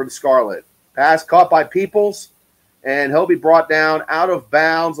line for the Scarlet. Pass caught by Peoples, and he'll be brought down out of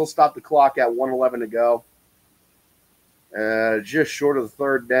bounds. They'll stop the clock at 1:11 to go. Just short of the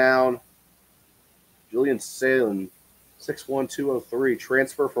 3rd down. Julian Sayen, 6'1", 203,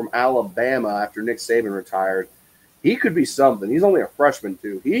 transfer from Alabama after Nick Saban retired. He could be something. He's only a freshman,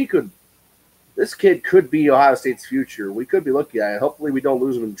 too. This kid could be Ohio State's future. We could be looking at it. Hopefully we don't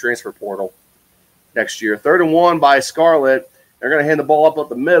lose him in the transfer portal next year. 3rd and 1 by Scarlet. They're going to hand the ball up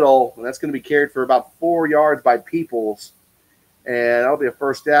the middle, and that's going to be carried for about 4 yards by Peoples. And that'll be a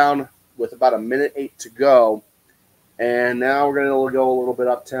 1st down with about a minute 8 to go. And now we're going to go a little bit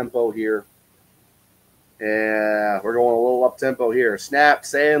up-tempo here. Yeah, we're going a little up-tempo here. Snap,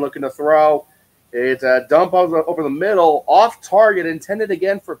 Sayen looking to throw. It's a dump over the middle, off target, intended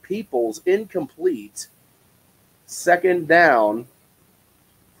again for Peoples, incomplete. 2nd down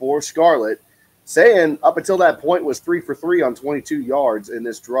for Scarlet. Sayen, up until that point, was 3 for 3 on 22 yards in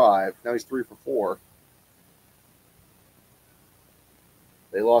this drive. Now he's 3 for 4.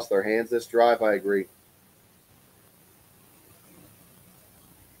 They lost their hands this drive, I agree.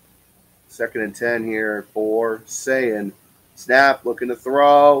 2nd and 10 here for Sayen. Snap, looking to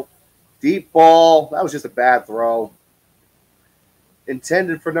throw. Deep ball. That was just a bad throw.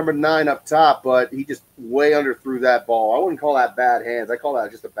 Intended for number 9 up top, but he just way underthrew that ball. I wouldn't call that bad hands. I call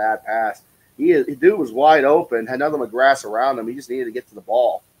that just a bad pass. The dude was wide open, had nothing but grass around him. He just needed to get to the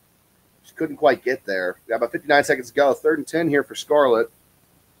ball. Just couldn't quite get there. Got about 59 seconds to go. 3rd and 10 here for Scarlet.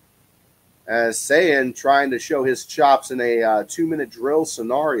 As Sayen trying to show his chops in a 2-minute drill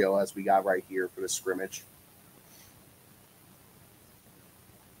scenario as we got right here for the scrimmage.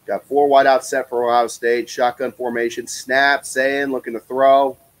 Got 4 wide out set for Ohio State. Shotgun formation. Snap. Sayen looking to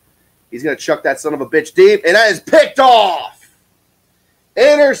throw. He's going to chuck that son of a bitch deep, and that is picked off.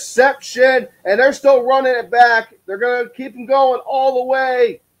 Interception, and they're still running it back. They're going to keep him going all the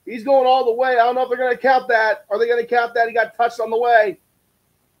way. He's going all the way. I don't know if they're going to count that. Are they going to count that? He got touched on the way.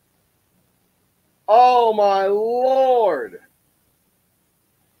 Oh, my Lord.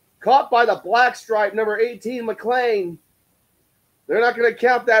 Caught by the black stripe, number 18, McLean. They're not going to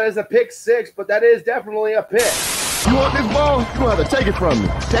count that as a pick six, but that is definitely a pick. You want this ball? You're going to have to take it from me.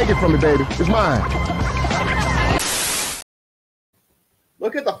 Take it from me, baby. It's mine.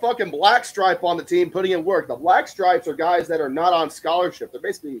 Look at the fucking black stripe on the team putting in work. The black stripes are guys that are not on scholarship. They're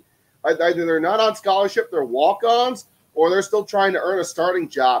basically either they're not on scholarship, they're walk-ons, or they're still trying to earn a starting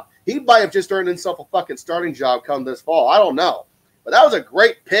job. He might have just earned himself a fucking starting job come this fall. I don't know. But that was a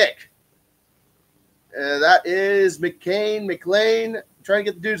great pick. That is McLean. I'm trying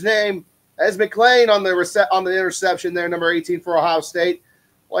to get the dude's name. That is McLean on the interception there, number 18 for Ohio State,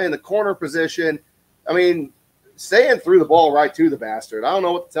 playing the corner position. I mean, Sayin threw the ball right to the bastard. I don't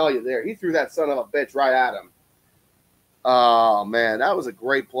know what to tell you there. He threw that son of a bitch right at him. Oh, man, that was a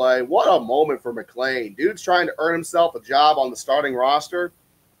great play. What a moment for McLean. Dude's trying to earn himself a job on the starting roster.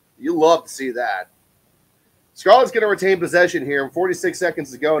 You love to see that. Scarlett's going to retain possession here. 46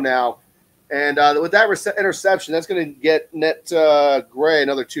 seconds to go now. And with that interception, that's going to get net Gray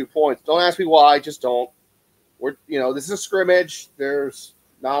another 2 points. Don't ask me why. Just don't. This is a scrimmage. There's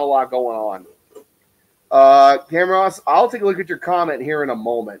not a lot going on. Cameron, I'll take a look at your comment here in a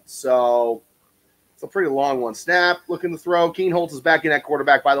moment. So it's a pretty long one. Snap, looking to throw. Keenholz is back in at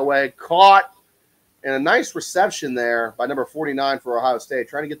quarterback, by the way. Caught. And a nice reception there by number 49 for Ohio State.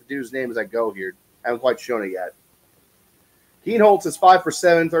 Trying to get the dude's name as I go here. Haven't quite shown it yet. Keenholz is 5 for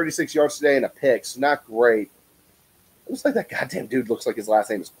 7, 36 yards today, and a pick. So not great. It looks like that goddamn dude looks like his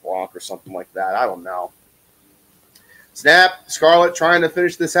last name is Gronk or something like that. I don't know. Snap. Scarlett trying to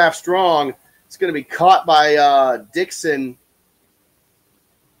finish this half strong. It's going to be caught by Dixon.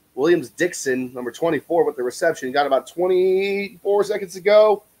 Williams Dixon, number 24, with the reception. Got about 24 seconds to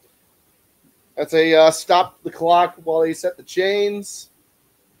go. That's a stop the clock while they set the chains.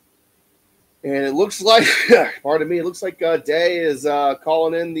 And it looks like, pardon me, it looks like Day is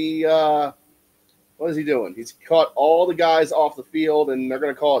calling in the, what is he doing? He's caught all the guys off the field, and they're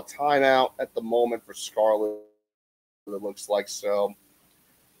going to call a timeout at the moment for Scarlett, it looks like. So,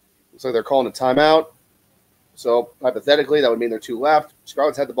 looks like they're calling a timeout. So, hypothetically, that would mean there are 2 left.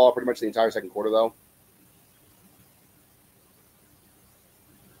 Scarlett's had the ball pretty much the entire second quarter, though.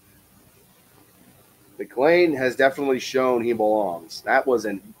 McLean has definitely shown he belongs. That was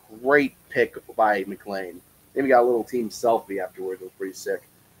a great pick by McLean. Maybe got a little team selfie afterwards. It was pretty sick.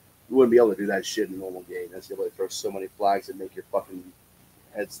 You wouldn't be able to do that shit in a normal game. That's the able to throw so many flags and make your fucking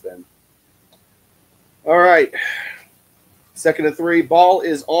head spin. All right. 2nd and 3. Ball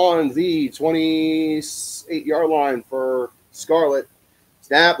is on the 28-yard line for Scarlett.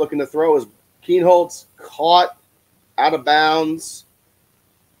 Snap, looking to throw is Keenholz. Caught out of bounds.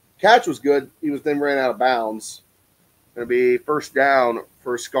 Catch was good. He was then ran out of bounds. Going to be first down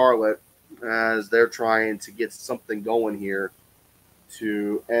for Scarlett as they're trying to get something going here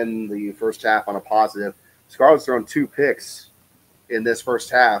to end the first half on a positive. Scarlett's thrown 2 picks in this first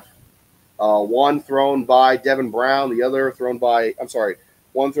half. One thrown by Devin Brown, the other thrown by,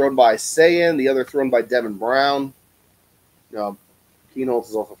 one thrown by Sayin, the other thrown by Devin Brown. Keenholz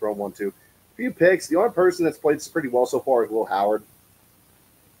has also thrown 1 too. A few picks. The only person that's played pretty well so far is Will Howard.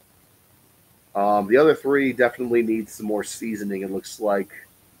 The other 3 definitely need some more seasoning, it looks like.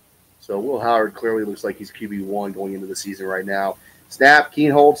 So Will Howard clearly looks like he's QB1 going into the season right now. Snap,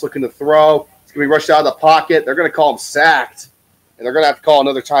 Keenholz looking to throw. It's going to be rushed out of the pocket. They're going to call him sacked. And they're going to have to call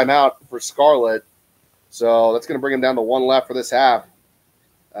another timeout for Scarlett. So that's going to bring him down to 1 left for this half.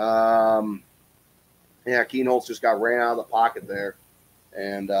 Keenholz just got ran out of the pocket there.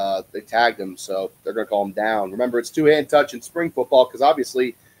 And they tagged him, so they're going to call him down. Remember, it's 2-hand touch in spring football because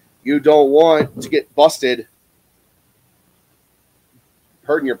obviously you don't want to get busted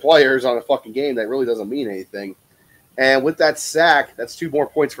hurting your players on a fucking game that really doesn't mean anything. And with that sack, that's 2 more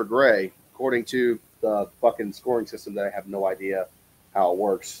points for Gray, according to the fucking scoring system that I have no idea how it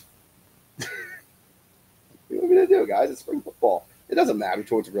works. What are we going to do, guys? It's spring football. It doesn't matter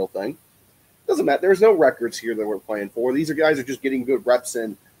towards the real thing. It doesn't matter. There's no records here that we're playing for. These guys are just getting good reps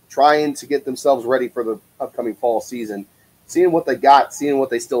in, trying to get themselves ready for the upcoming fall season, seeing what they got, seeing what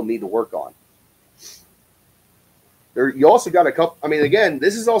they still need to work on. You also got a couple. I mean, again,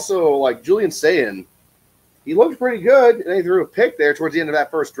 this is also like Julian Sayin. He looked pretty good, and he threw a pick there towards the end of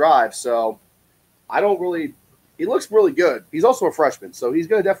that first drive. So he looks really good. He's also a freshman, so he's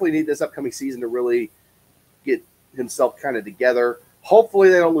going to definitely need this upcoming season to really get himself kind of together. Hopefully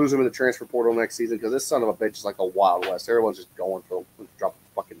they don't lose him in the transfer portal next season because this son of a bitch is like a Wild West. Everyone's just going for dropping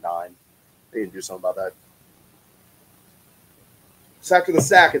the fucking dime. They need to do something about that. So after the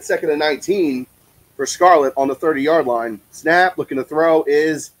sack at 2nd and 19 for Scarlett on the 30-yard line. Snap, looking to throw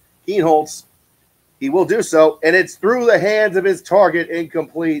is Keenholz. He will do so, and it's through the hands of his target,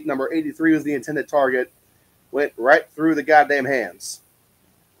 incomplete. Number 83 was the intended target. Went right through the goddamn hands.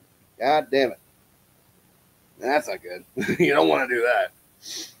 God damn it. That's not good. You don't want to do that.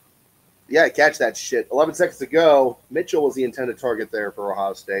 Yeah, catch that shit. 11 seconds to go. Mitchell was the intended target there for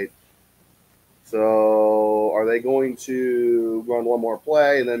Ohio State. So are they going to run one more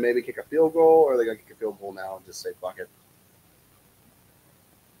play and then maybe kick a field goal, or are they going to kick a field goal now and just say fuck it?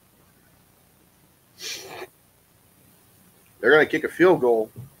 They're going to kick a field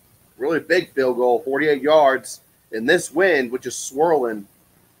goal, really big field goal, 48 yards in this wind, which is swirling.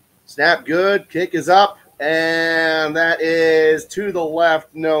 Snap good, kick is up, and that is to the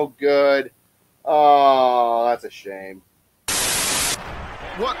left, no good. Oh, that's a shame.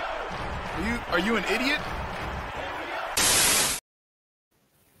 What? Are you an idiot?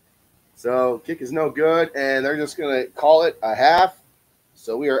 So kick is no good, and they're just going to call it a half.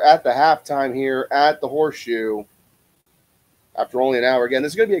 So we are at the halftime here at the Horseshoe after only an hour. Again,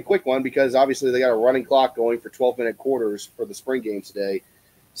 this is going to be a quick one because obviously they got a running clock going for 12-minute quarters for the spring game today.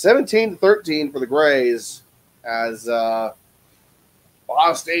 17-13 for the Grays as Ohio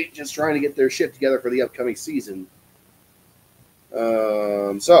State just trying to get their shit together for the upcoming season.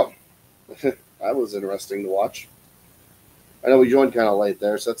 So that was interesting to watch. I know we joined kind of late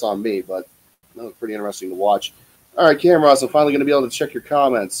there, so that's on me, but that was pretty interesting to watch. All right, Cam Ross, I'm finally going to be able to check your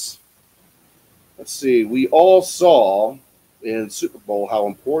comments. Let's see. We all saw in Super Bowl how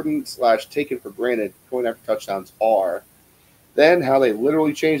important / taken for granted going after touchdowns are. Then how they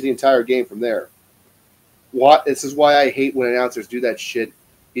literally changed the entire game from there. This is why I hate when announcers do that shit.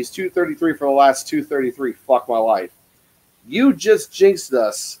 He's 233 for the last 233. Fuck my life. You just jinxed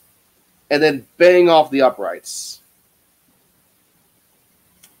us and then bang off the uprights.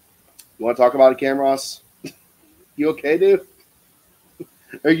 You want to talk about it, Cam Ross? You okay, dude?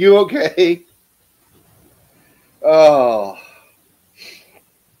 Are you okay? Oh.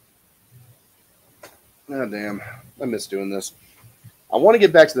 Oh, damn. I miss doing this. I want to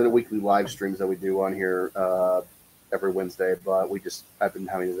get back to the weekly live streams that we do on here every Wednesday, but I've been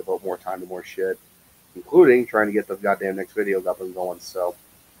having to devote more time to more shit, including trying to get the goddamn next videos up and going. So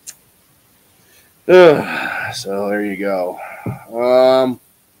there you go.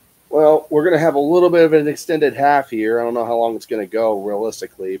 Well, we're going to have a little bit of an extended half here. I don't know how long it's going to go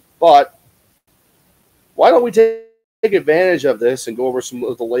realistically, but why don't we take advantage of this and go over some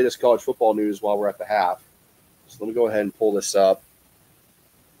of the latest college football news while we're at the half? So let me go ahead and pull this up.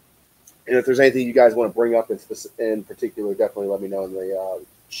 And if there's anything you guys want to bring up in particular, definitely let me know in the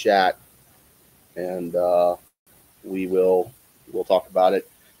chat, and we'll talk about it.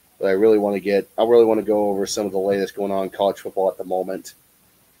 But I really want to go over some of the latest going on in college football at the moment.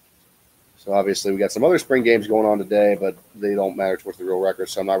 So obviously we got some other spring games going on today, but they don't matter towards the real record,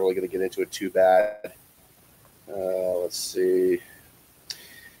 so I'm not really going to get into it too bad. Let's see.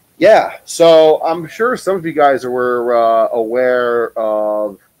 Yeah, so I'm sure some of you guys were aware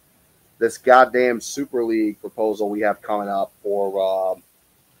of this goddamn Super League proposal we have coming up for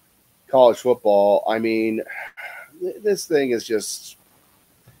college football. I mean, this thing is just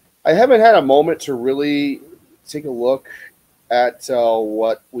 – I haven't had a moment to really take a look at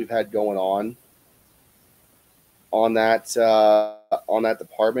what we've had going on that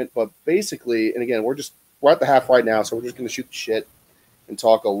department. But basically, and again, we're at the half right now, so we're just going to shoot the shit and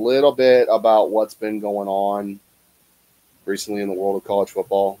talk a little bit about what's been going on recently in the world of college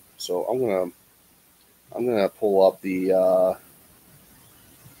football. So I'm gonna pull up the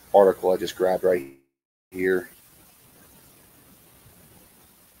article I just grabbed right here.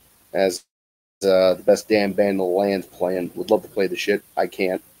 As the best damn band in the land's playing. Would love to play the shit. I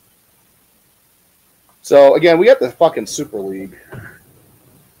can't. So again, we got the fucking Super League.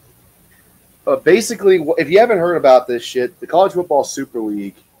 Basically, if you haven't heard about this shit, the College Football Super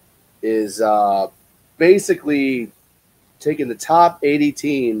League is basically taking the top 80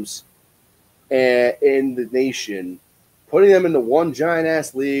 teams in the nation, putting them into one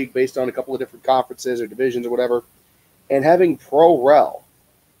giant-ass league based on a couple of different conferences or divisions or whatever, and having pro-rel.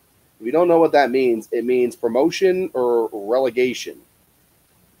 If you don't know what that means, it means promotion or relegation.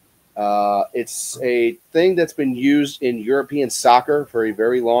 It's a thing that's been used in European soccer for a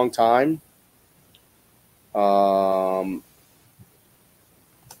very long time.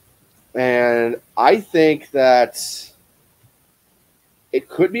 And I think that it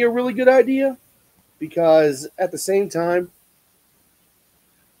could be a really good idea because at the same time,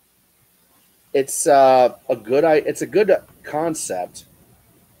 It's it's a good concept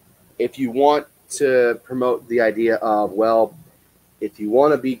if you want to promote the idea of, well, if you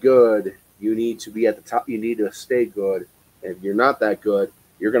want to be good, you need to be at the top. You need to stay good. And if you're not that good,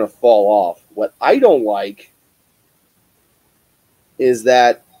 you're going to fall off. What I don't like is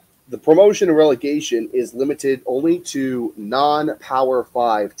that the promotion and relegation is limited only to non-Power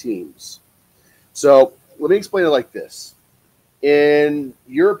 5 teams. So let me explain it like this. In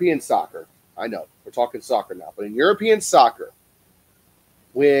European soccer, I know we're talking soccer now, but in European soccer,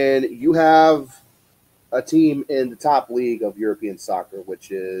 when you have a team in the top league of European soccer,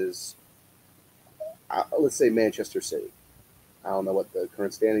 which is, let's say, Manchester City. I don't know what the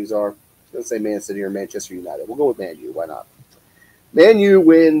current standings are. Let's say Man City or Manchester United. We'll go with Man U. Why not? Man U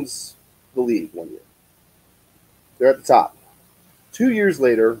wins the league 1 year. They're at the top. 2 years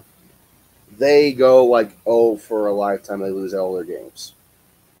later, they go like, oh, for a lifetime, they lose all their games.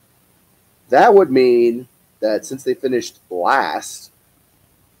 That would mean that since they finished last,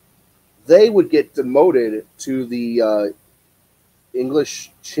 they would get demoted to the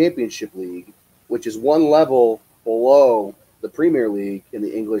English Championship League, which is one level below the Premier League in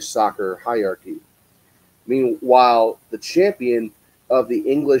the English soccer hierarchy. Meanwhile, the champion of the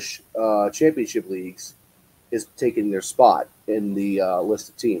English Championship Leagues is taking their spot in the list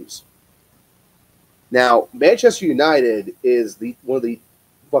of teams. Now, Manchester United is one of the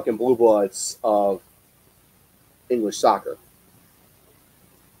fucking blue bloods of English soccer.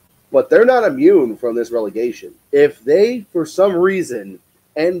 But they're not immune from this relegation. If they, for some reason,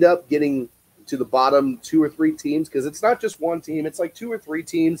 end up getting to the bottom 2 or 3 teams, because it's not just one team, it's like 2 or 3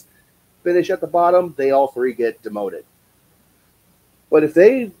 teams finish at the bottom, they all 3 get demoted. But if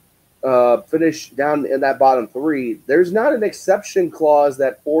they finish down in that bottom 3, there's not an exception clause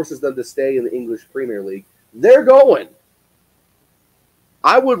that forces them to stay in the English Premier League. They're going.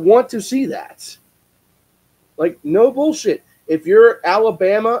 I would want to see that. Like, no bullshit. If you're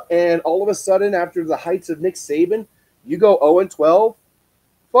Alabama and all of a sudden, after the heights of Nick Saban, you go 0-12,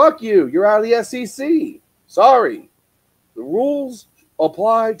 fuck you. You're out of the SEC. Sorry. The rules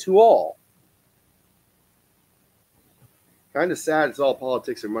apply to all. Kind of sad it's all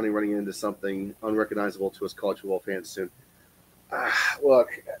politics and money running into something unrecognizable to us college football fans soon.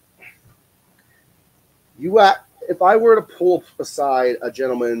 Look, if I were to pull aside a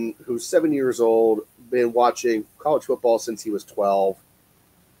gentleman who's 7 years old, been watching college football since he was 12,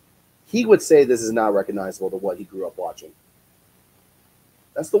 he would say this is not recognizable to what he grew up watching.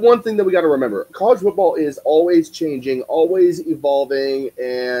 That's the one thing that we got to remember. College football is always changing, always evolving,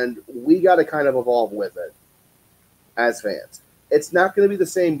 and we got to kind of evolve with it as fans. It's not going to be the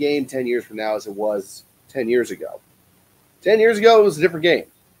same game 10 years from now as it was 10 years ago. 10 years ago, it was a different game.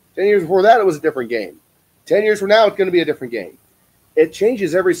 10 years before that, it was a different game. 10 years from now, it's going to be a different game. It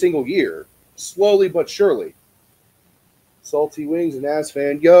changes every single year, slowly but surely. Salty Wings and Ass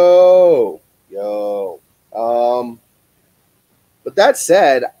Fan, yo. But that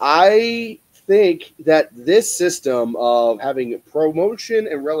said, I think that this system of having promotion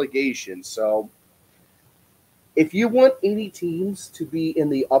and relegation, so if you want 80 teams to be in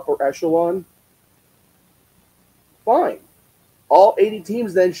the upper echelon, fine. All 80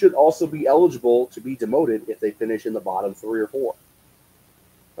 teams then should also be eligible to be demoted if they finish in the bottom 3 or 4.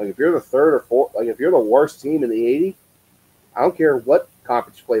 Like if you're the third or fourth, like if you're the worst team in the 80, I don't care what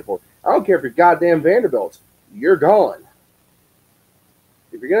conference you play for. I don't care if you're goddamn Vanderbilt. You're gone.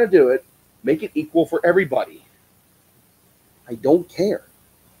 If you're going to do it, make it equal for everybody. I don't care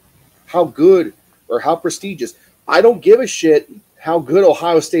how good or how prestigious. I don't give a shit how good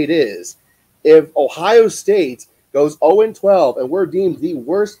Ohio State is. If Ohio State goes 0-12 and we're deemed the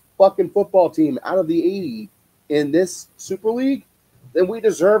worst fucking football team out of the 80 in this Super League, then we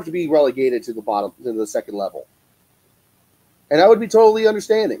deserve to be relegated to the bottom, to the second level. And I would be totally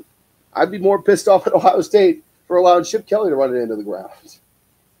understanding. I'd be more pissed off at Ohio State for allowing Chip Kelly to run it into the ground.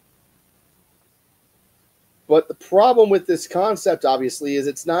 But the problem with this concept, obviously, is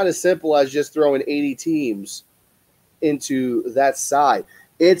it's not as simple as just throwing 80 teams into that side.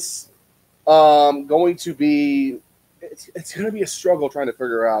 It's going to be a struggle trying to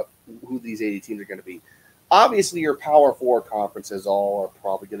figure out who these 80 teams are going to be. Obviously, your Power 4 conferences all are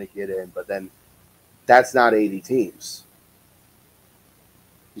probably going to get in, but then that's not 80 teams.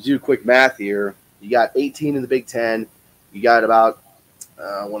 You do quick math here. You got 18 in the Big Ten. You got about,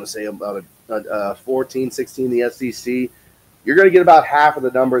 I want to say about 14, 16 in the SEC. You're going to get about half of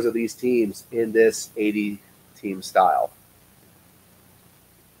the numbers of these teams in this 80-team style.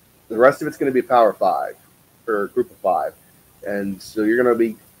 The rest of it's going to be Power 5 or Group of 5. And so you're going to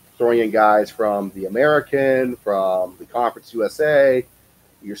be throwing in guys from the American, from the Conference USA,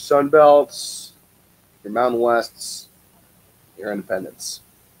 your Sun Belts, your Mountain Wests, your Independents.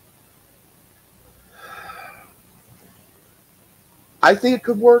 I think it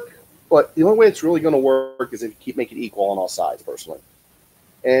could work, but the only way it's really going to work is if you keep making it equal on all sides, personally.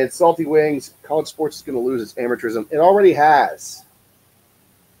 And Salty Wings, college sports is going to lose its amateurism. It already has.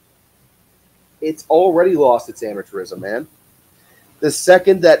 It's already lost its amateurism, man. The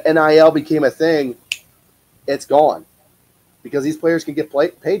second that NIL became a thing, it's gone. Because these players can get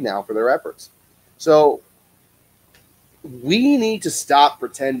paid now for their efforts. So we need to stop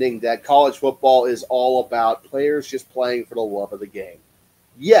pretending that college football is all about players just playing for the love of the game.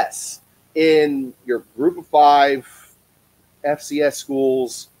 Yes, in your group of 5 FCS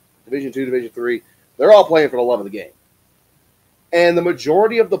schools, Division II, Division III, they're all playing for the love of the game. And the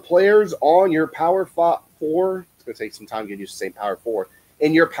majority of the players on your Power 4, it's going to take some time getting used to saying Power 4,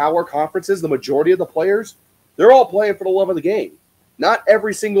 in your power conferences, the majority of the players, they're all playing for the love of the game. Not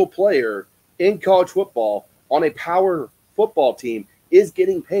every single player in college football on a power football team is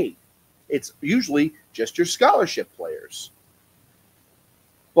getting paid. It's usually just your scholarship players.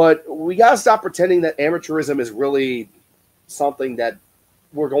 But we got to stop pretending that amateurism is really something that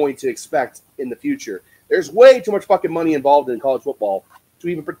we're going to expect in the future. There's way too much fucking money involved in college football to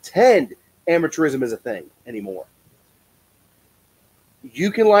even pretend amateurism is a thing anymore.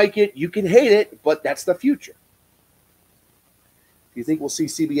 You can like it, you can hate it, but that's the future. Do you think we'll see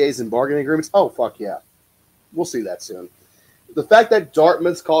CBAs and bargaining agreements? Oh, fuck yeah. We'll see that soon. The fact that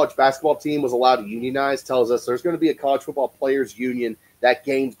Dartmouth's college basketball team was allowed to unionize tells us there's going to be a college football players union that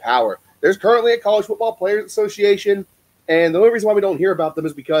gains power. There's currently a college football players association, and the only reason why we don't hear about them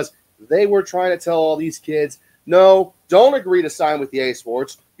is because they were trying to tell all these kids, no, don't agree to sign with EA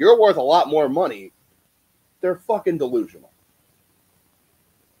Sports. You're worth a lot more money. They're fucking delusional.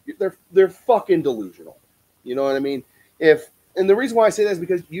 They're fucking delusional. You know what I mean? And the reason why I say that is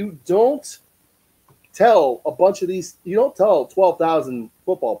because you don't tell a bunch of these, you don't tell 12,000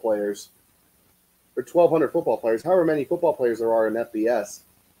 football players or 1,200 football players, however many football players there are in FBS,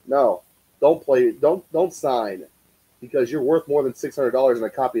 no, don't sign because you're worth more than $600 in a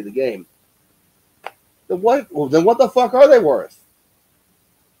copy of the game. Then what the fuck are they worth?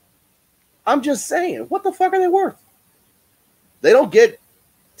 I'm just saying, what the fuck are they worth? They don't get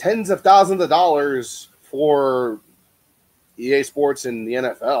tens of thousands of dollars for EA Sports and the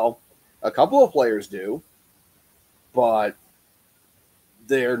NFL. A couple of players do, but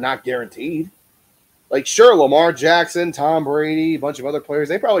they're not guaranteed. Like, sure, Lamar Jackson, Tom Brady, a bunch of other players,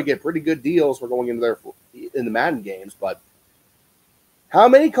 they probably get pretty good deals for going into in the Madden games, but how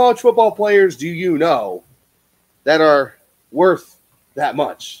many college football players do you know that are worth that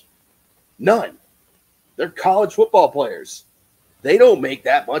much? None. They're college football players. They don't make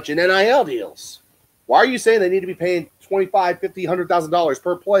that much in NIL deals. Why are you saying they need to be paying $25,000, $50,000, $100,000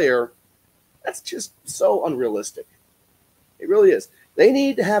 per player? That's just so unrealistic. It really is. They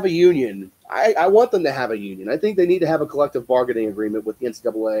need to have a union. I want them to have a union. I think they need to have a collective bargaining agreement with the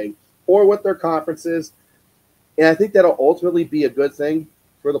NCAA or with their conferences. And I think that'll ultimately be a good thing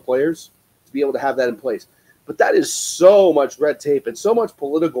for the players to be able to have that in place. But that is so much red tape and so much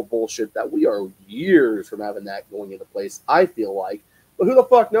political bullshit that we are years from having that going into place, I feel like. But who the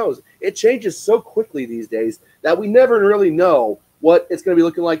fuck knows? It changes so quickly these days that we never really know what it's going to be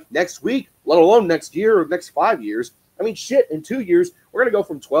looking like next week, let alone next year or next 5 years. I mean, shit, in 2 years, we're going to go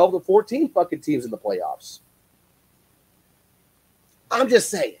from 12 to 14 fucking teams in the playoffs. I'm just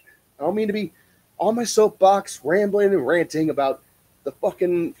saying. I don't mean to be on my soapbox rambling and ranting about the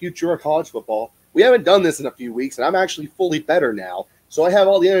fucking future of college football. We haven't done this in a few weeks, and I'm actually fully better now. So I have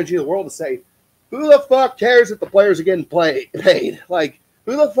all the energy in the world to say, who the fuck cares if the players are getting paid? Like,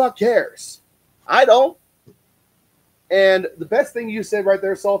 who the fuck cares? I don't. And the best thing you said right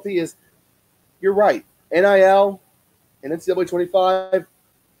there, Salty, is you're right. NIL and NCAA 25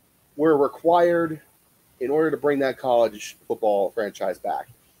 were required in order to bring that college football franchise back.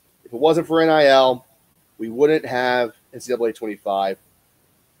 If it wasn't for NIL, we wouldn't have NCAA 25,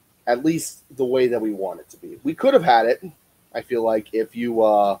 at least the way that we want it to be. We could have had it, I feel like, if you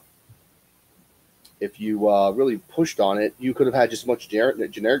really pushed on it. You could have had just a bunch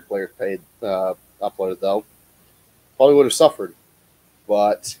of generic players paid uploaded, though. Probably would have suffered.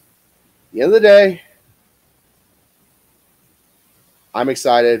 But at the end of the day, I'm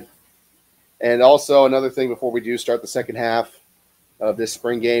excited. And also another thing before we do start the second half of this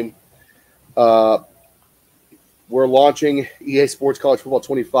spring game, we're launching EA Sports College Football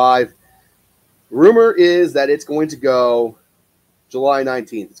 25. Rumor is that it's going to go July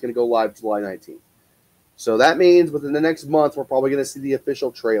 19th. It's going to go live July 19th. So that means within the next month, we're probably going to see the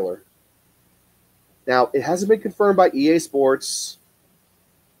official trailer. Now, it hasn't been confirmed by EA Sports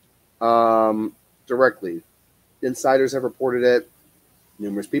directly. Insiders have reported it.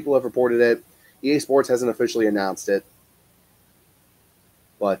 Numerous people have reported it. EA Sports hasn't officially announced it.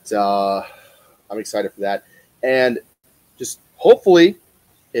 But I'm excited for that. And just hopefully,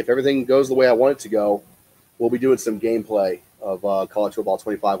 if everything goes the way I want it to go, we'll be doing some gameplay of College Football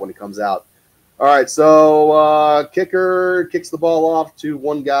 25 when it comes out. All right, so kicker kicks the ball off to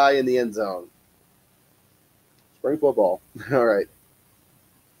one guy in the end zone. Spring football. All right.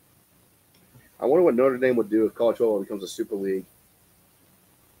 I wonder what Notre Dame would do if college football becomes a super league.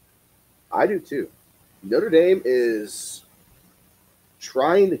 I do too. Notre Dame is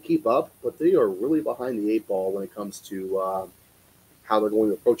trying to keep up, but they are really behind the eight ball when it comes to how they're going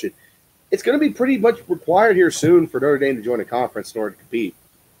to approach it. It's going to be pretty much required here soon for Notre Dame to join a conference in order to compete.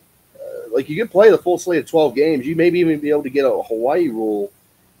 Like, you can play the full slate of 12 games. You maybe even be able to get a Hawaii rule,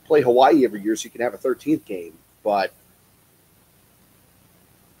 play Hawaii every year so you can have a 13th game. But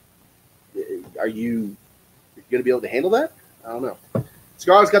are you going to be able to handle that? I don't know.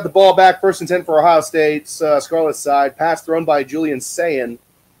 Scarlett's got the ball back, first and 10 for Ohio State. Scarlett's side, pass thrown by Julian Sayin,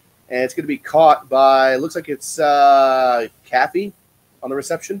 and it's going to be caught by, looks like it's Caffey on the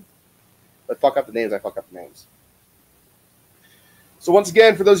reception. But fuck up the names, I fuck up the names. So once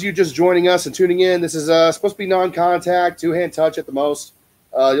again, for those of you just joining us and tuning in, this is supposed to be non-contact, two-hand touch at the most.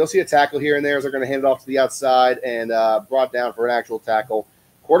 You'll see a tackle here and there as they're going to hand it off to the outside and brought down for an actual tackle.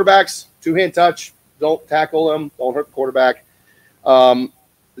 Quarterbacks, two-hand touch, don't tackle them, don't hurt the quarterback. The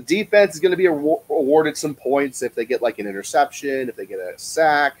defense is going to be awarded some points if they get like an interception, if they get a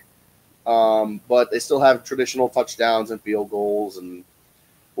sack, but they still have traditional touchdowns and field goals, and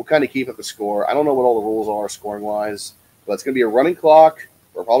we'll kind of keep up the score. I don't know what all the rules are scoring-wise, but it's going to be a running clock.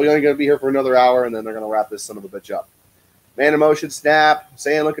 We're probably only going to be here for another hour, and then they're going to wrap this son of a bitch up. Man in motion, snap,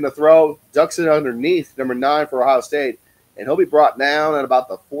 Sayin looking to throw, ducks it underneath, number 9 for Ohio State, and he'll be brought down at about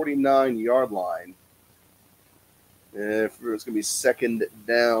the 49-yard line. If it's going to be second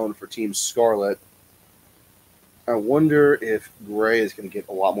down for Team Scarlet. I wonder if Gray is going to get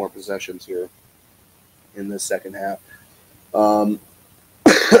a lot more possessions here in this second half.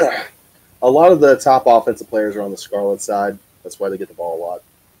 A lot of the top offensive players are on the Scarlet side. That's why they get the ball a lot.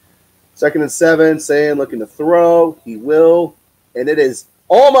 Second and 7, Sayin looking to throw. He will. And it is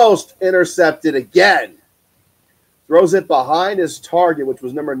almost intercepted again. Throws it behind his target, which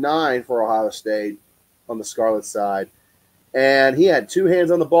was number 9 for Ohio State on the Scarlet side. And he had two hands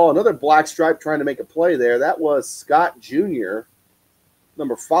on the ball. Another black stripe trying to make a play there. That was Scott Jr.,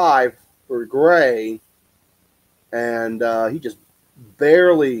 number 5 for Gray. And he just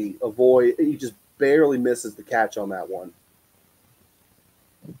barely misses the catch on that one.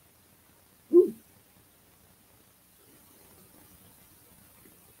 Ooh.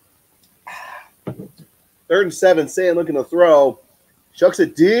 Third and 7, Sayin looking to throw. Chucks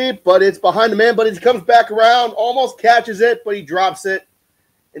it deep, but it's behind the man, but he comes back around, almost catches it, but he drops it.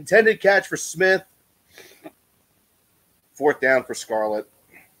 Intended catch for Smith. Fourth down for Scarlet.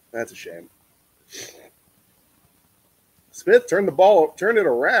 That's a shame. Smith turned it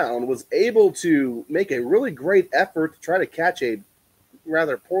around, was able to make a really great effort to try to catch a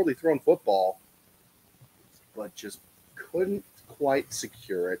rather poorly thrown football, but just couldn't quite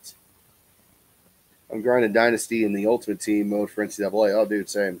secure it. I'm grinding Dynasty in the Ultimate Team mode for NCAA. Oh, dude,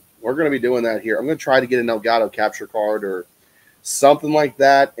 same. We're going to be doing that here. I'm going to try to get an Elgato capture card or something like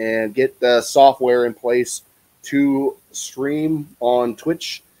that and get the software in place to stream on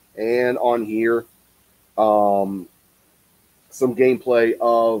Twitch and on here some gameplay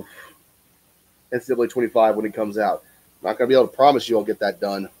of NCAA 25 when it comes out. I'm not going to be able to promise you I'll get that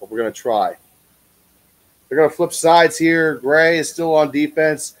done, but we're going to try. They're going to flip sides here. Gray is still on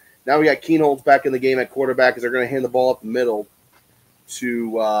defense. Now we got Keenholz back in the game at quarterback because they're going to hand the ball up the middle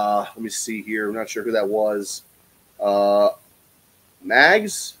to, let me see here. I'm not sure who that was.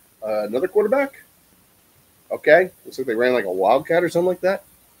 Mags, another quarterback? Okay. Looks like they ran like a wildcat or something like that.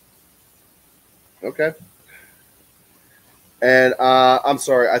 Okay. And I'm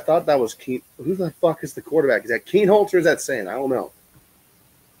sorry. I thought that was Keen. Who the fuck is the quarterback? Is that Keenholz or is that Sayin? I don't know.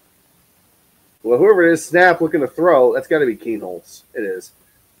 Well, whoever it is, snap looking to throw. That's got to be Keenholz. It is.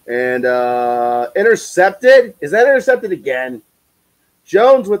 And intercepted. Is that intercepted again?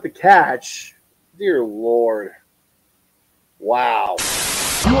 Jones with the catch. Dear Lord. Wow.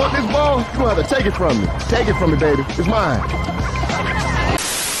 You want this ball? You're going to have to take it from me. Take it from me, baby. It's mine.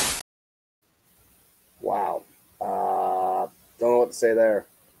 Wow. Don't know what to say there.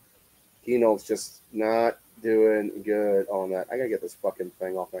 Keenholz just not doing good on that. I got to get this fucking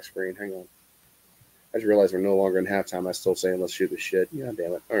thing off my screen. Hang on. I just realized we're no longer in halftime. I'm still saying let's shoot the shit. God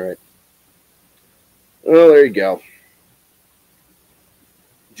damn it. All right. Oh, there you go.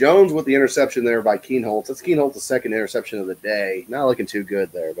 Jones with the interception there by Keenholz. That's Keenholz's second interception of the day. Not looking too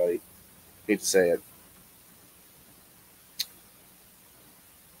good there, buddy. Hate to say it.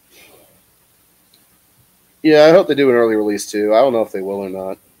 Yeah, I hope they do an early release too. I don't know if they will or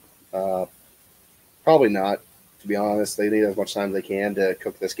not. Probably not, to be honest. They need as much time as they can to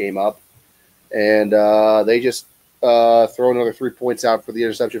cook this game up. And they just throw another 3 points out for the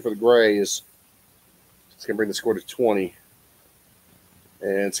interception for the Grays. It's going to bring the score to 20.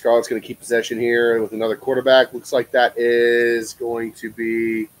 And Scarlett's going to keep possession here with another quarterback. Looks like that is going to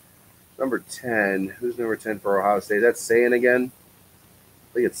be number 10. Who's number 10 for Ohio State? That's Sayan again?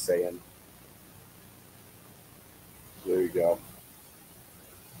 I think it's Sayan. There you go.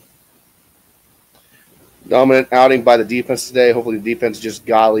 Dominant outing by the defense today. Hopefully the defense is just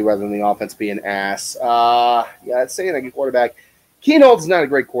godly rather than the offense being ass. Yeah, it's saying a good quarterback. Keenholz is not a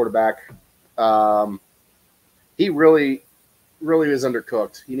great quarterback. He really is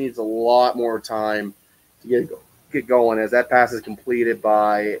undercooked. He needs a lot more time to get going as that pass is completed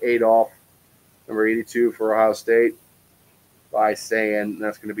by Adolph, number 82 for Ohio State, by Sayan.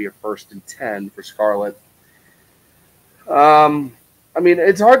 That's going to be a 1st and 10 for Scarlett. I mean,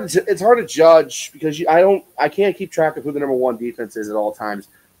 it's hard to judge because I can't keep track of who the number 1 defense is at all times.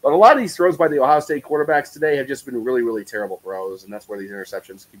 But a lot of these throws by the Ohio State quarterbacks today have just been really, really terrible throws, and that's where these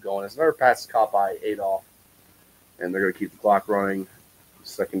interceptions keep going. As another pass is caught by Adolph, and they're going to keep the clock running.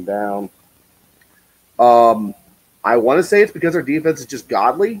 2nd down. I want to say it's because their defense is just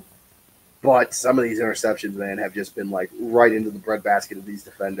godly, but some of these interceptions, man, have just been like right into the breadbasket of these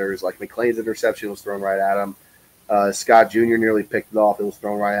defenders. Like McLean's interception was thrown right at him. Scott Jr. nearly picked it off. It was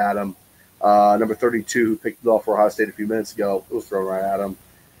thrown right at him. Number 32, who picked it off for Ohio State a few minutes ago, it was thrown right at him.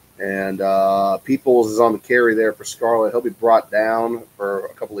 And Peoples is on the carry there for Scarlett. He'll be brought down for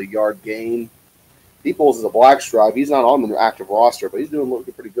a couple of yard gain. Peoples is a black stripe. He's not on the active roster, but he's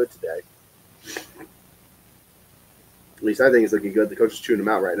looking pretty good today. At least I think he's looking good. The coach is chewing him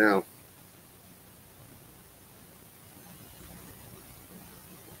out right now.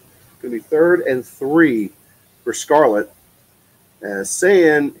 Going to be 3rd and 3 for Scarlett.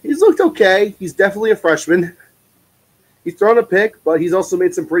 Saying he's looked okay. He's definitely a freshman. He's thrown a pick, but he's also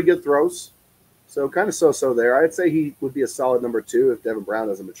made some pretty good throws. So kind of so-so there. I'd say he would be a solid number 2 if Devin Brown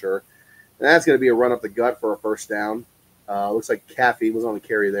doesn't mature. And that's going to be a run up the gut for a 1st down. Looks like Caffey was on the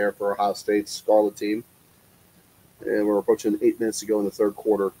carry there for Ohio State's Scarlet team. And we're approaching 8 minutes to go in the 3rd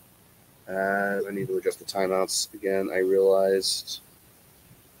quarter. I need to adjust the timeouts again. I realized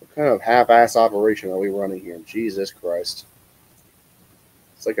what kind of half-ass operation are we running here? Jesus Christ.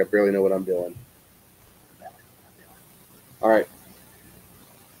 It's like I barely know what I'm doing. All right.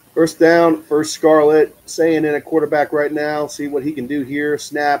 1st down, 1st Scarlet. Saying in a quarterback right now. See what he can do here.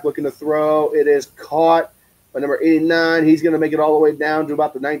 Snap, looking to throw. It is caught by number 89. He's going to make it all the way down to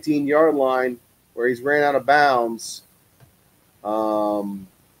about the 19-yard line where he's ran out of bounds. What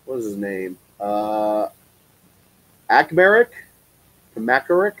is his name? Kakmarek?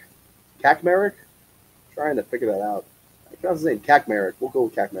 Trying to figure that out. What's his name? Kakmarek. We'll go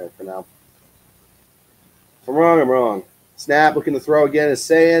with Kakmarek for now. If I'm wrong, I'm wrong. Snap, looking to throw again, is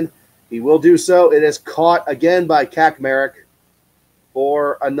saying he will do so. It is caught again by Kakmarek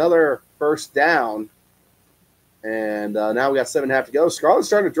for another 1st down. And now we got 7.5 to go. Scarlett's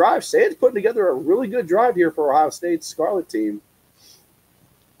starting to drive. Say's putting together a really good drive here for Ohio State's Scarlet team.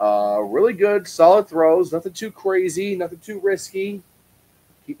 Really good, solid throws. Nothing too crazy, nothing too risky.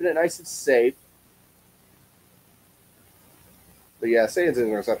 Keeping it nice and safe. But yeah, Say's an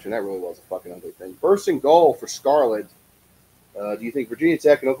interception. That really was a fucking ugly thing. 1st and goal for Scarlet. Do you think Virginia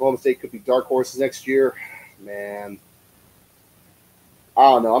Tech and Oklahoma State could be dark horses next year? Man.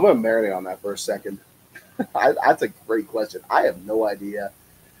 I don't know. I'm going to marinate on that for a second. That's a great question. I have no idea.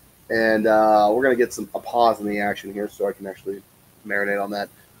 And we're going to get a pause in the action here so I can actually marinate on that.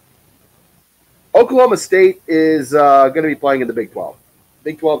 Oklahoma State is going to be playing in the Big 12.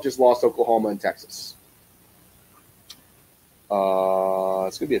 Big 12 just lost Oklahoma and Texas. It's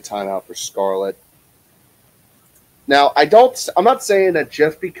going to be a timeout for Scarlet. Now, I'm not saying that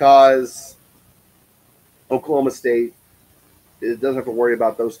just because Oklahoma State doesn't have to worry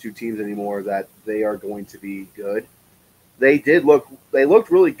about those 2 teams anymore that they are going to be good. They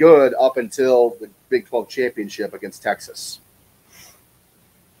looked really good up until the Big 12 championship against Texas.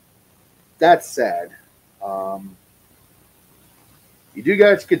 That said, you do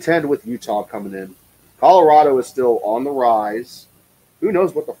got to contend with Utah coming in. Colorado is still on the rise. Who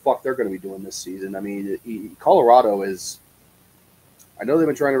knows what the fuck they're going to be doing this season? I mean, Colorado is – I know they've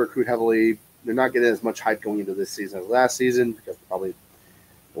been trying to recruit heavily. They're not getting as much hype going into this season as last season because they're probably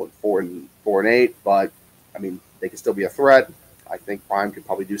 4-8. But, I mean, they can still be a threat. I think Prime could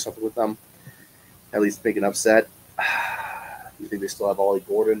probably do something with them, at least make an upset. You think they still have Ollie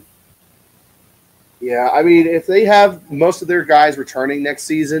Gordon? Yeah, I mean, if they have most of their guys returning next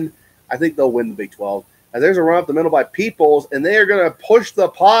season, I think they'll win the Big 12. And there's a run up the middle by Peoples, and they are going to push the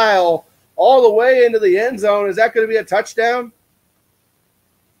pile all the way into the end zone. Is that going to be a touchdown?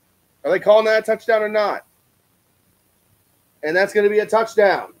 Are they calling that a touchdown or not? And that's going to be a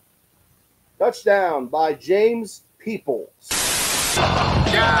touchdown. Touchdown by James Peoples.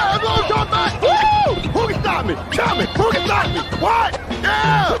 Yeah, everyone come back. Woo! Who can stop me? Tell me. Who can stop me? What?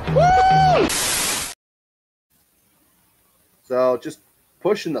 Yeah! Woo! So just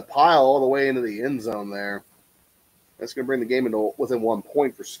pushing the pile all the way into the end zone there. That's going to bring the game into within 1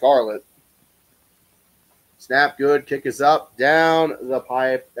 point for Scarlet. Snap good. Kick is up. Down the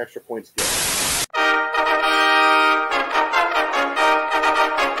pipe. Extra points good.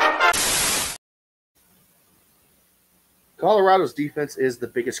 Colorado's defense is the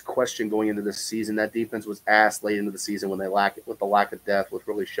biggest question going into this season. That defense was asked late into the season when they with the lack of depth was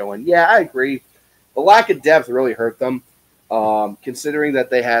really showing. Yeah, I agree. The lack of depth really hurt them. Considering that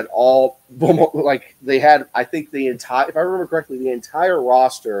they had I think the entire, if I remember correctly, the entire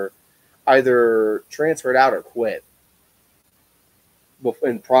roster either transferred out or quit.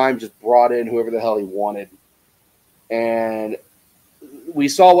 And Prime just brought in whoever the hell he wanted. And we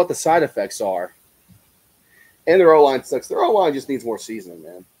saw what the side effects are. And their O-line sucks. Their O-line just needs more seasoning,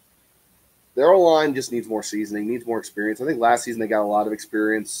 man. Their O-line just needs more seasoning, needs more experience. I think last season they got a lot of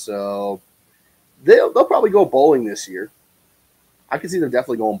experience, so they'll probably go bowling this year. I can see them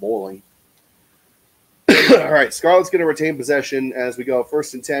definitely going bowling. All right, Scarlet's going to retain possession as we go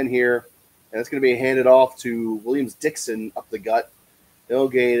 1st and 10 here, and it's going to be handed off to Williams-Dixon up the gut. They'll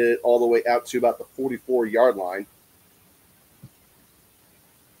gain it all the way out to about the 44-yard line.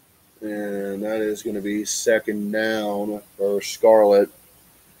 And that is going to be 2nd down for Scarlet.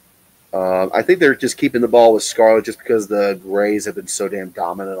 I think they're just keeping the ball with Scarlet just because the Grays have been so damn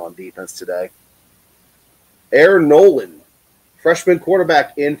dominant on defense today. Aaron Nolan, freshman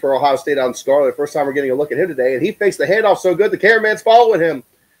quarterback, in for Ohio State on Scarlet. First time we're getting a look at him today. And he fakes the handoff so good, the cameraman's following him.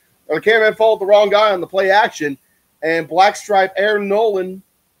 Or the cameraman followed the wrong guy on the play action. And black stripe Aaron Nolan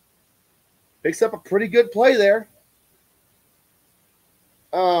picks up a pretty good play there.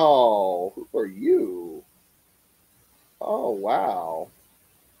 Oh, who are you? Oh, wow.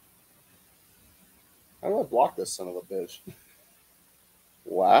 How do I block this son of a bitch?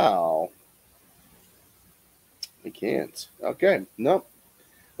 Wow. I can't. Okay. Nope.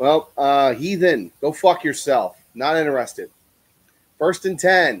 Well, heathen, go fuck yourself. Not interested. 1st and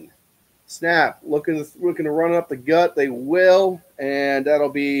 10. Snap. Looking to run up the gut. They will. And that'll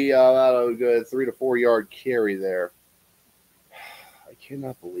be about a good 3 to 4 yard carry there. I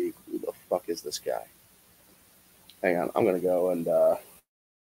cannot believe who the fuck is this guy. Hang on. I'm going to go and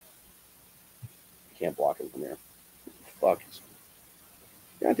can't block him from here. Fuck.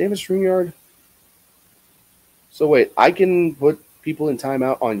 God damn it, StreamYard. So wait, I can put people in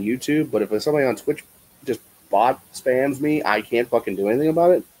timeout on YouTube, but if somebody on Twitch just bot spams me, I can't fucking do anything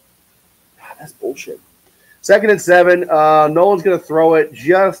about it? God, that's bullshit. 2nd and 7. Nolan's going to throw it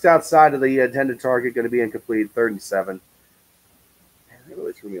just outside of the intended target. Going to be incomplete. 3rd and 7. Man, that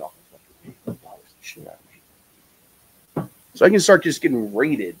really threw me off. That bothers the shit out of me. So I can start just getting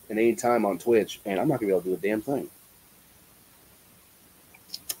rated at any time on Twitch, and I'm not going to be able to do a damn thing.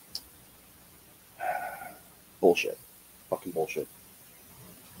 Bullshit. Fucking bullshit.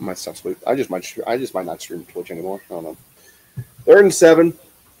 I might stop sleep. I just might not stream Twitch anymore. I don't know. 3rd and 7.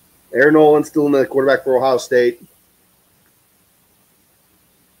 Aaron Nolan still in the quarterback for Ohio State.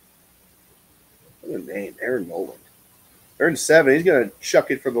 What a name, Aaron Nolan. 3rd and 7. He's going to chuck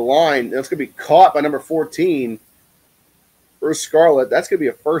it for the line. That's going to be caught by number 14 for Scarlet. That's going to be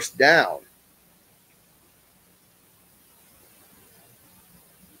a 1st down.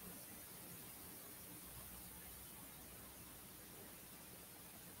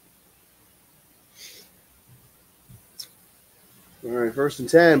 All right, 1st and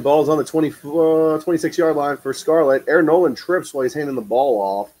 10. Ball's on the 26-yard line for Scarlet. Aaron Nolan trips while he's handing the ball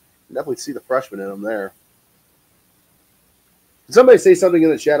off. You definitely see the freshman in him there. Can somebody say something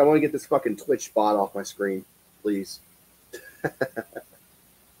in the chat? I want to get this fucking Twitch spot off my screen, please.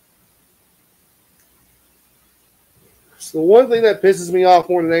 So the one thing that pisses me off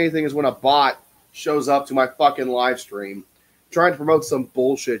more than anything is when a bot shows up to my fucking live stream trying to promote some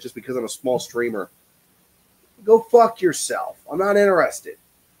bullshit just because I'm a small streamer. Go fuck yourself. I'm not interested.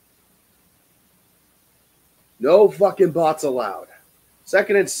 No fucking bots allowed.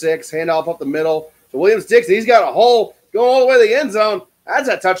 2nd and 6. Handoff up the middle to Williams-Dixon. He's got a hole going all the way to the end zone. That's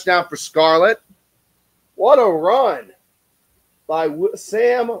a touchdown for Scarlet. What a run by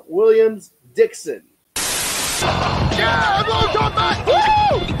Sam Williams Dixon. Yeah, everyone come back.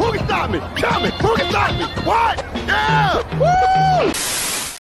 Woo! Who can stop me? Tell me, who can stop me? What? Yeah! Woo!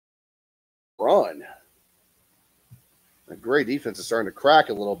 Run. The Gray defense is starting to crack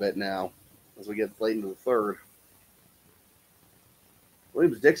a little bit now as we get late into the third.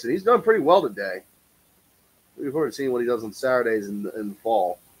 Williams Dixon, he's done pretty well today. Looking forward to seeing what he does on Saturdays in the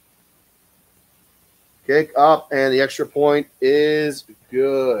fall. Kick up, and the extra point is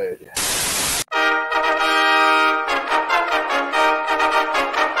good.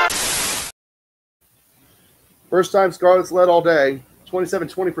 First time Scarlet's led all day.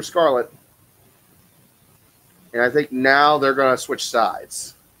 27-20 for Scarlet. And I think now they're going to switch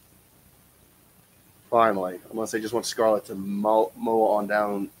sides. Finally. Unless they just want Scarlet to mow on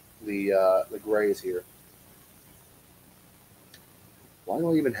down the Grays here. Why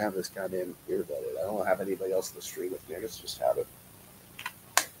do I even have this goddamn earbud? I don't have anybody else in the stream with me. I guess just have it.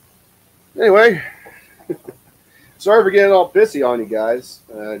 Anyway. Sorry for getting all pissy on you guys.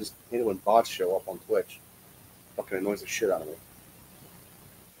 I just hate it when bots show up on Twitch. Fucking annoys the shit out of me.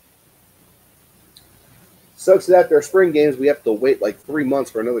 Sucks that after our spring games, we have to wait like 3 months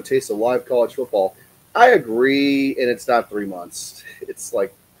for another taste of live college football. I agree, and it's not 3 months. It's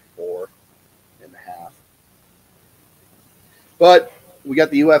like 4.5. But we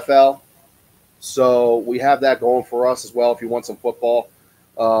got the UFL, so we have that going for us as well if you want some football.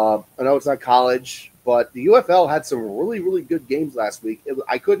 I know it's not college, but the UFL had some really, really good games last week.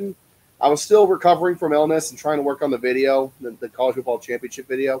 I was still recovering from illness and trying to work on the video, the college football championship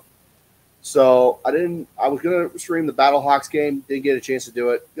video. So I was going to stream the Battlehawks game. Didn't get a chance to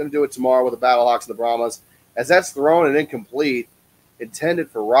do it. Going to do it tomorrow with the Battlehawks and the Brahmas. As that's thrown and incomplete, intended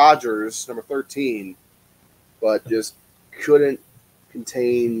for Rogers, number 13, but just couldn't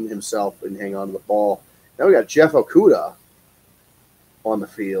contain himself and hang on to the ball. Now we got Jeff Okudah on the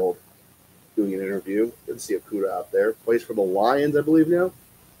field doing an interview. Good to see Okudah out there. Plays for the Lions, I believe now.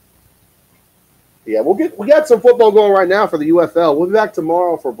 Yeah, we got some football going right now for the UFL. We'll be back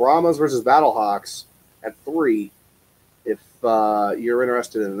tomorrow for Brahmas versus Battlehawks at 3 if you're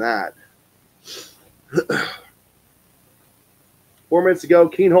interested in that. 4 minutes to go.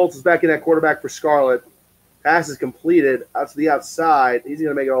 Keen Holtz is back in at quarterback for Scarlet. Pass is completed out to the outside. He's going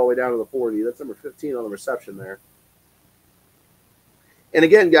to make it all the way down to the 40. That's number 15 on the reception there. And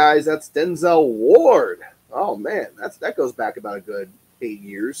again, guys, that's Denzel Ward. Oh, man, that goes back about a good 8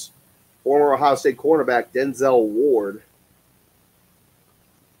 years. Former Ohio State cornerback Denzel Ward.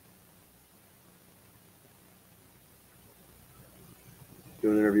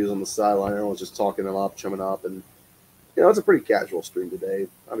 Doing interviews on the sideline. Everyone's just talking them up, chumming up. And, it's a pretty casual stream today.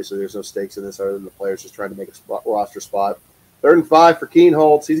 Obviously, there's no stakes in this other than the players just trying to make a roster spot. 3rd and 5 for Keen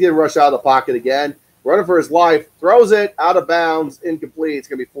Holtz. He's getting rushed out of the pocket again. Running for his life. Throws it out of bounds. Incomplete. It's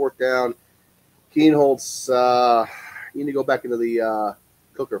going to be 4th down. Keen Holtz, you need to go back into the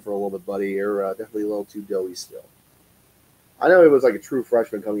cooker for a little bit, buddy. You're definitely a little too doughy still. I know he was like a true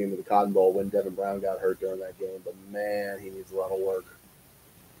freshman coming into the Cotton Bowl when Devin Brown got hurt during that game, but man, he needs a lot of work.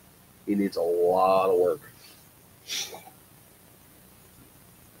 He needs a lot of work.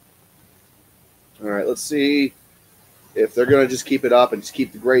 All right, let's see if they're going to just keep it up and just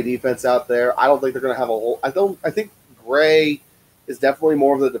keep the Gray defense out there. I don't think they're going to have a whole. I think Gray is definitely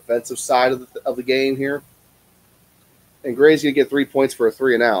more of the defensive side of the game here. And Gray's going to get 3 points for a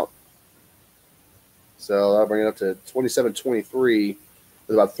 3 and out. So that'll bring it up to 27-23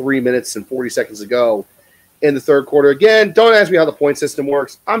 with about 3 minutes and 40 seconds to go in the third quarter. Again, don't ask me how the point system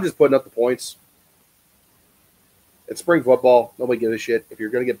works. I'm just putting up the points. It's spring football. Nobody gives a shit. If you're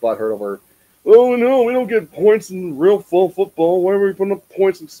going to get butthurt over, oh, no, we don't get points in real full football. Why are we putting up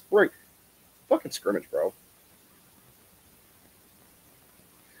points in spring? Fucking scrimmage, bro.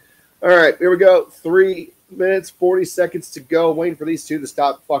 All right, here we go. 3 minutes, 40 seconds to go. Waiting for these two to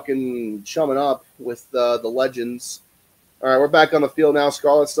stop fucking chumming up with the legends. All right, we're back on the field now.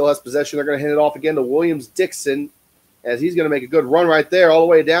 Scarlet still has possession. They're going to hand it off again to Williams Dixon as he's going to make a good run right there all the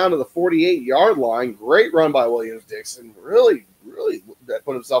way down to the 48-yard line. Great run by Williams Dixon. Really, really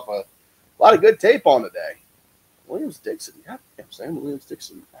put himself a lot of good tape on today. Williams Dixon. God damn, Sam Williams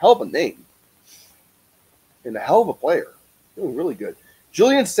Dixon. Hell of a name. And a hell of a player. Doing really good.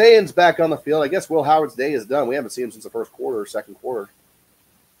 Julian Sayen's back on the field. I guess Will Howard's day is done. We haven't seen him since the first quarter or second quarter.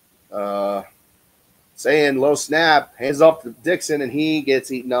 Sayen, low snap, hands off to Dixon, and he gets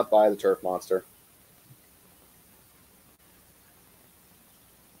eaten up by the turf monster.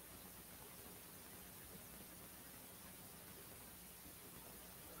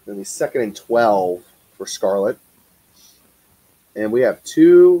 Then the 2nd and 12 for Scarlet. And we have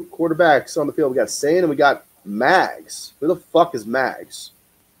two quarterbacks on the field. We got Sayen and we got Mags. Who the fuck is Mags?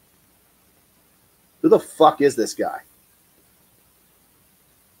 Who the fuck is this guy?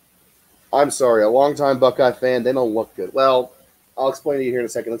 I'm sorry, a longtime Buckeye fan. They don't look good. Well, I'll explain to you here in a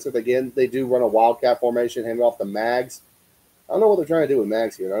second. Let's look again. They do run a wildcat formation, hand it off to Mags. I don't know what they're trying to do with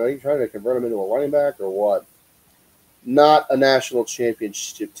Mags here. Are they trying to convert him into a running back or what? Not a national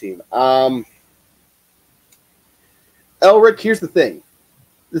championship team. Elric, here's the thing.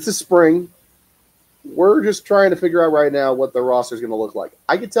 This is spring. We're just trying to figure out right now what the roster is going to look like.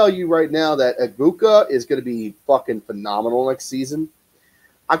 I can tell you right now that Aguka is going to be fucking phenomenal next season.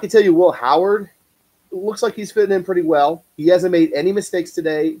 I can tell you Will Howard, it looks like he's fitting in pretty well. He hasn't made any mistakes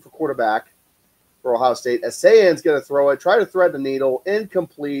today for quarterback for Ohio State. Asayan's going to throw it, try to thread the needle,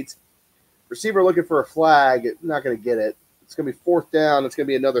 incomplete. Receiver looking for a flag, not going to get it. It's going to be fourth down. It's going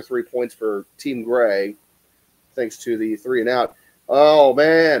to be another 3 points for Team Gray, thanks to the 3-and-out. Oh,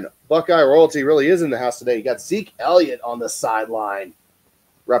 man, Buckeye royalty really is in the house today. You got Zeke Elliott on the sideline,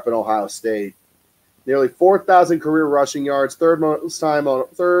 repping Ohio State. Nearly 4,000 career rushing yards, third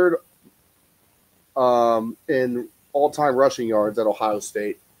in all-time rushing yards at Ohio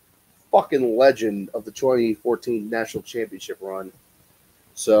State. Fucking legend of the 2014 national championship run.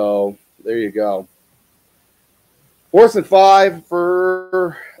 So there you go. 4th and 5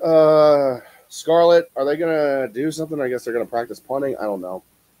 for Scarlet. Are they going to do something? I guess they're going to practice punting. I don't know.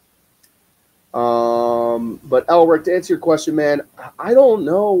 But Elric, to answer your question, man, I don't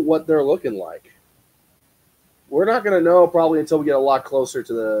know what they're looking like. We're not going to know probably until we get a lot closer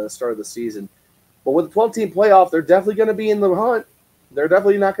to the start of the season. But with the 12-team playoff, they're definitely going to be in the hunt. They're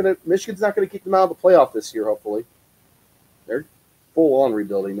definitely not going to – Michigan's not going to keep them out of the playoff this year, hopefully. They're full-on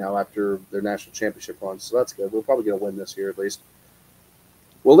rebuilding now after their national championship run, so that's good. We're probably going to win this year at least.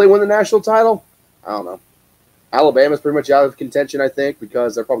 Will they win the national title? I don't know. Alabama's pretty much out of contention, I think,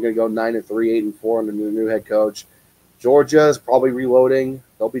 because they're probably going to go 9-3, 8-4 under the new head coach. Georgia's probably reloading.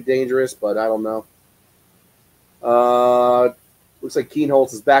 They'll be dangerous, but I don't know. Looks like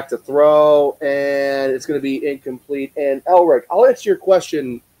Keenholz is back to throw, and it's going to be incomplete. And Elric, I'll answer your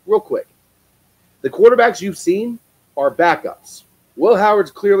question real quick. The quarterbacks you've seen are backups. Will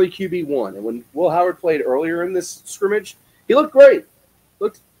Howard's clearly QB1, and when Will Howard played earlier in this scrimmage, he looked great.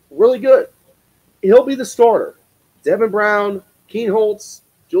 Looked really good. He'll be the starter. Devin Brown, Keenholz,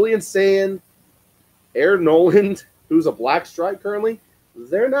 Julian Sayin, Aaron Noland, who's a black stripe currently,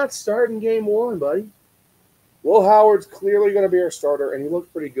 they're not starting game one, buddy. Will Howard's clearly going to be our starter, and he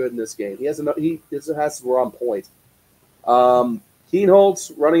looked pretty good in this game. His passes were on point.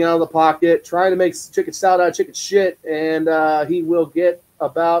 Keenholz running out of the pocket, trying to make chicken salad out of chicken shit, and he will get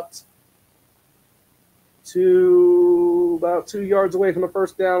about 2 yards away from the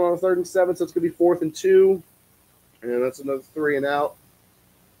first down on a 3rd and 7, so it's going to be 4th and 2. And that's another 3-and-out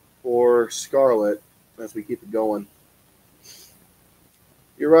for Scarlet as we keep it going.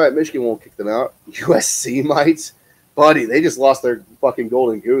 You're right. Michigan won't kick them out. USC might. Buddy, they just lost their fucking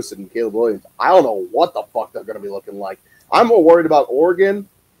golden goose and Caleb Williams. I don't know what the fuck they're going to be looking like. I'm more worried about Oregon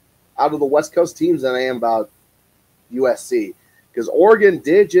out of the West Coast teams than I am about USC. Because Oregon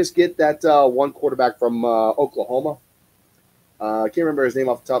did just get that one quarterback from Oklahoma. I can't remember his name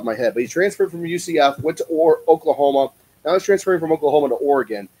off the top of my head. But he transferred from UCF, went to Oklahoma. Now he's transferring from Oklahoma to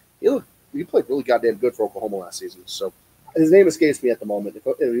Oregon. He played really goddamn good for Oklahoma last season. So his name escapes me at the moment. If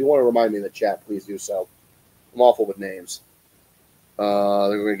you want to remind me in the chat, please do so. I'm awful with names. They're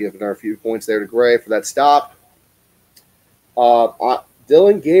going to give another few points there to Gray for that stop.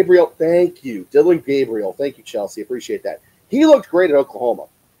 Dylan Gabriel, thank you. Dylan Gabriel, thank you, Chelsea. Appreciate that. He looked great at Oklahoma.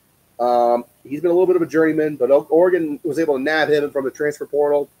 He's been a little bit of a journeyman, but Oregon was able to nab him from the transfer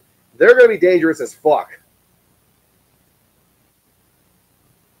portal. They're going to be dangerous as fuck.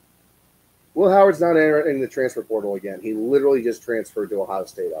 Will Howard's not entering the transfer portal again. He literally just transferred to Ohio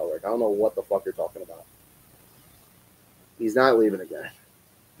State, Alric. I don't know what the fuck you're talking about. He's not leaving again.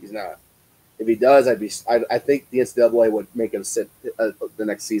 He's not. If he does, I think the NCAA would make him sit the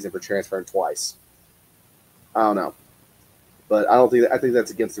next season for transferring twice. I don't know. But I think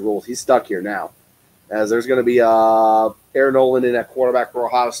that's against the rules. He's stuck here now. As there's going to be Aaron Noland in at quarterback for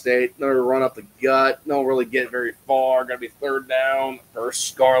Ohio State. Another run up the gut. Don't really get very far. Going to be 3rd down for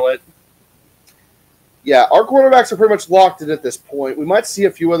Scarlet. Yeah, our quarterbacks are pretty much locked in at this point. We might see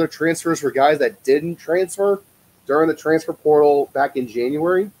a few other transfers for guys that didn't transfer during the transfer portal back in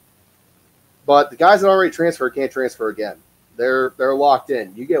January. But the guys that already transferred can't transfer again. They're locked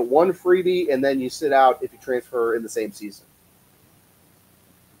in. You get one freebie, and then you sit out if you transfer in the same season.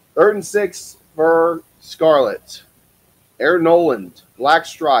 3rd and 6 for Scarlet. Aaron Noland, black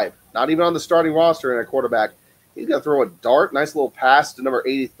stripe, not even on the starting roster in a quarterback. He's going to throw a dart, nice little pass to number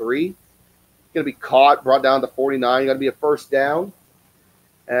 83. Going to be caught, brought down to 49. Going to be a first down.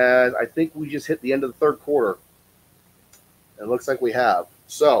 And I think we just hit the end of the third quarter. It looks like we have.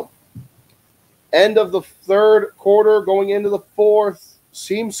 So, end of the third quarter, going into the fourth.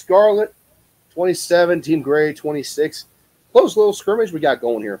 Team Scarlet, 27. Team Gray, 26. Close little scrimmage we got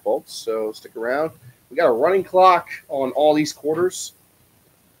going here, folks. So, stick around. We got a running clock on all these quarters.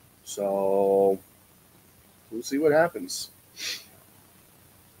 So, we'll see what happens.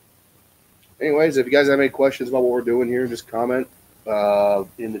 Anyways, if you guys have any questions about what we're doing here, just comment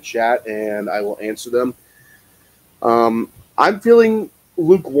in the chat, and I will answer them. I'm feeling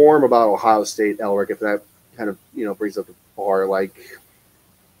lukewarm about Ohio State, Elric, if that kind of, brings up the bar. Like,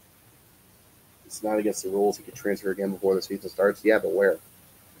 it's not against the rules. He could transfer again before the season starts. Yeah, but where?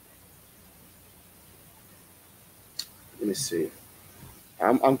 Let me see.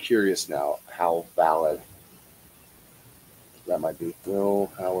 I'm curious now how valid that might be.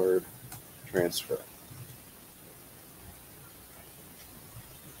 Will Howard transfer?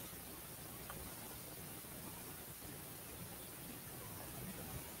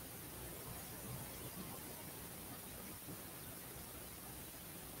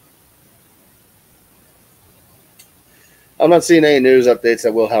 I'm not seeing any news updates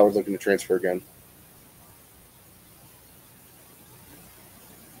that Will Howard's looking to transfer again.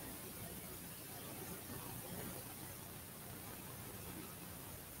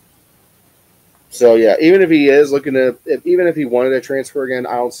 So, yeah, even if he is looking to – even if he wanted to transfer again,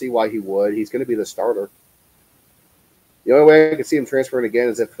 I don't see why he would. He's going to be the starter. The only way I could see him transferring again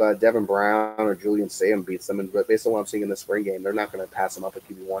is if Devin Brown or Julian Sam beats them. But based on what I'm seeing in the spring game, they're not going to pass him up at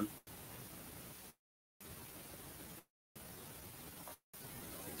QB1.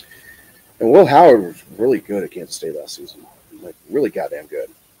 And Will Howard was really good at Kansas State last season. Like, really goddamn good.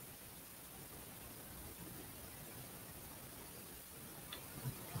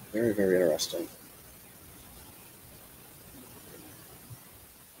 Very, very interesting.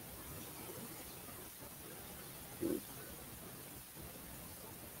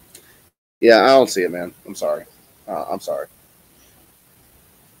 Yeah, I don't see it, man. I'm sorry. I'm sorry.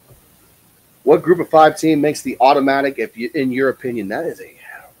 What group of 5 team makes the automatic, in your opinion? That is a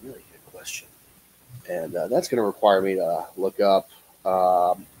really good question. And that's going to require me to look up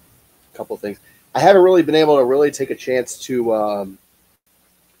a couple of things. I haven't really been able to really take a chance to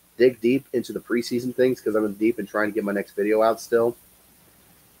dig deep into the preseason things because I'm deep in trying to get my next video out still.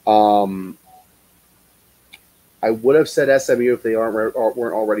 I would have said SMU if they weren't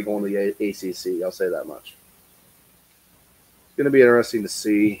already going to the ACC. I'll say that much. It's going to be interesting to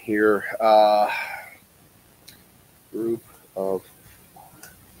see here. Group of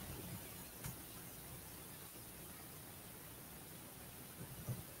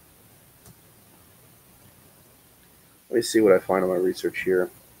let me see what I find on my research here.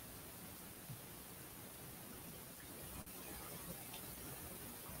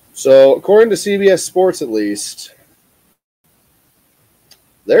 So, according to CBS Sports, at least,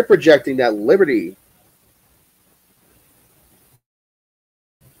 they're projecting that Liberty.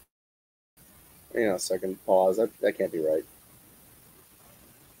 Hang on a second. Pause. That can't be right.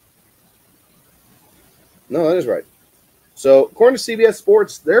 No, that is right. So, according to CBS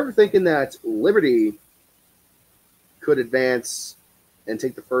Sports, they're thinking that Liberty could advance and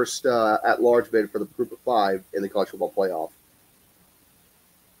take the first at-large bid for the group of 5 in the college football playoff.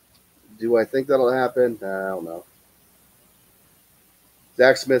 Do I think that'll happen? I don't know.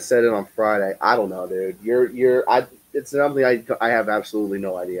 Zach Smith said it on Friday. I don't know, dude. It's something I have absolutely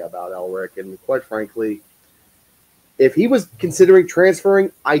no idea about, Elric. And quite frankly, if he was considering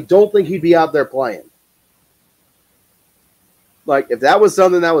transferring, I don't think he'd be out there playing. Like, if that was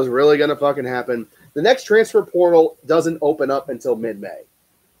something that was really going to fucking happen, the next transfer portal doesn't open up until mid-May.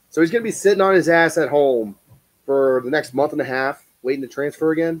 So he's going to be sitting on his ass at home for the next month and a half waiting to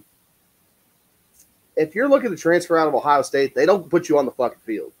transfer again. If you're looking to transfer out of Ohio State, they don't put you on the fucking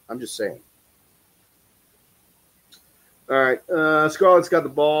field. I'm just saying. All right. Scarlett's got the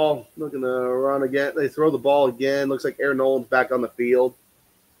ball. Looking to run again. They throw the ball again. Looks like Aaron Nolan's back on the field.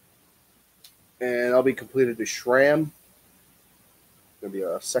 And that'll be completed to Schramm. Going to be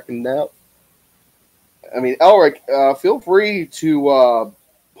a second now. I mean, Elric, feel free to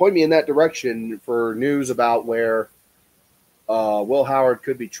point me in that direction for news about where Will Howard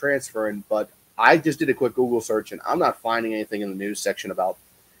could be transferring, but I just did a quick Google search, and I'm not finding anything in the news section about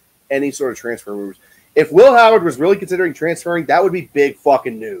any sort of transfer rumors. If Will Howard was really considering transferring, that would be big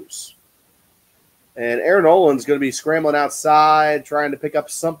fucking news. And Aaron Nolan's going to be scrambling outside, trying to pick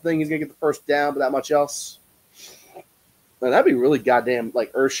up something. He's going to get the first down, but that much else. Man, that'd be really goddamn, like,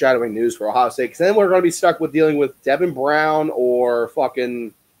 earth-shattering news for Ohio State, because then we're going to be stuck with dealing with Devin Brown or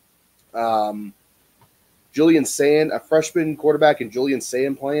fucking Julian Sand, a freshman quarterback, and Julian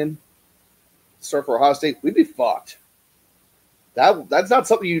Sand playing start for Ohio State, we'd be fucked. That's not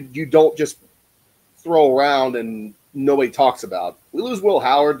something you don't just throw around and nobody talks about. We lose Will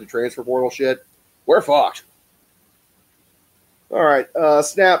Howard to transfer portal shit. We're fucked. All right,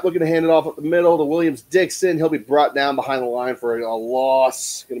 snap, looking to hand it off up the middle to Williams-Dixon. He'll be brought down behind the line for a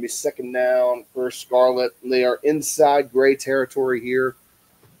loss. Going to be second down for Scarlet. They are inside Gray territory here.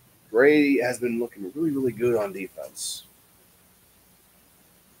 Gray has been looking really, really good on defense.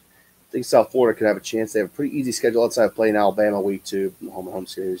 I think South Florida could have a chance. They have a pretty easy schedule outside of playing Alabama week 2, home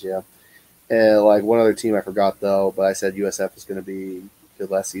series, yeah. And like one other team I forgot, though, but I said USF was going to be good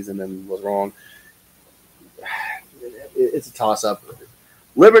last season and was wrong. It's a toss-up.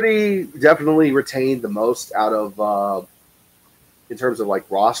 Liberty definitely retained the most out of in terms of like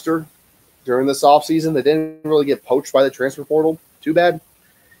roster during this offseason. They didn't really get poached by the transfer portal. Too bad.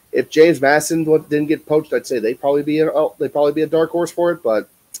 If James Madison didn't get poached, I'd say they'd probably be a dark horse for it. But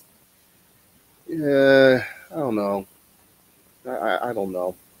I don't know. I don't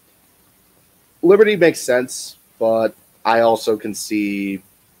know. Liberty makes sense, but I also can see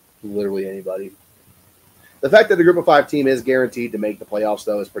literally anybody. The fact that the Group of 5 team is guaranteed to make the playoffs,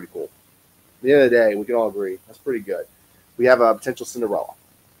 though, is pretty cool. At the end of the day, we can all agree. That's pretty good. We have a potential Cinderella.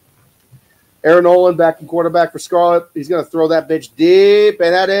 Aaron Nolan back in quarterback for Scarlet. He's going to throw that bitch deep,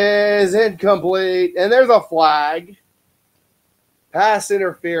 and that is incomplete. And there's a flag. Pass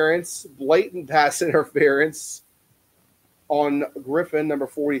interference, blatant pass interference on Griffin, number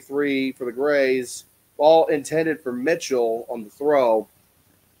 43 for the Grays. Ball intended for Mitchell on the throw.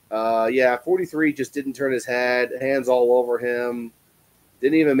 43 just didn't turn his head. Hands all over him.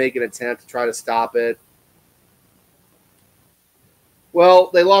 Didn't even make an attempt to try to stop it. Well,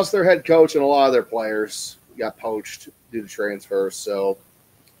 they lost their head coach and a lot of their players got poached due to transfers. So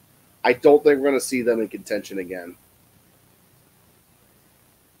I don't think we're going to see them in contention again.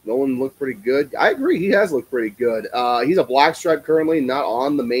 Nolan looked pretty good. I agree. He has looked pretty good. He's a black stripe currently, not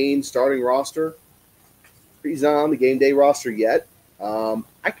on the main starting roster. He's not on the game day roster yet.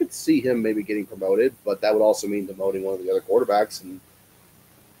 I could see him maybe getting promoted, but that would also mean demoting one of the other quarterbacks. And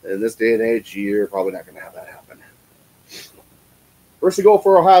in this day and age, you're probably not going to have that happen. First to go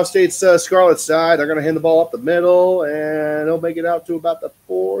for Ohio State's Scarlet side. They're going to hand the ball up the middle, and he'll make it out to about the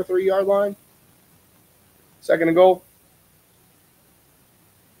 3-yard line. Second and goal.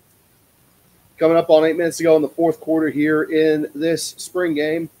 Coming up on 8 minutes to go in the fourth quarter here in this spring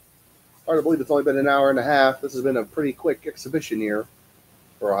game. Hard to believe it's only been an hour and a half. This has been a pretty quick exhibition here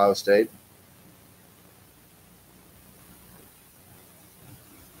for Ohio State.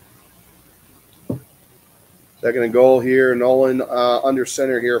 Second and goal here. Nolan under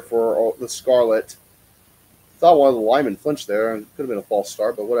center here for the Scarlet. Thought one of the linemen flinched there. Could have been a false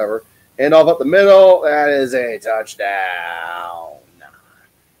start, but whatever. Hand off up the middle. That is a touchdown.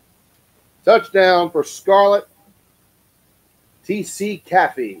 Touchdown for Scarlet. T.C.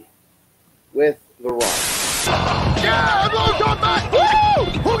 Caffey with the run. Yeah, everyone come back. Woo!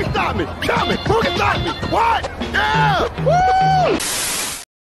 Who can stop me? Stop me. Who can stop me? What? Yeah! Woo!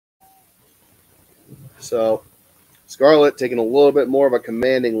 So, Scarlet taking a little bit more of a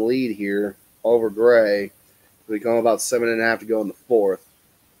commanding lead here over Gray. We come about 7.5 to go in the fourth.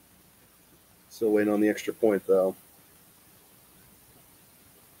 Still waiting on the extra point, though.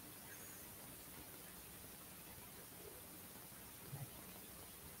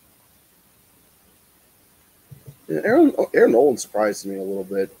 Aaron Nolan surprised me a little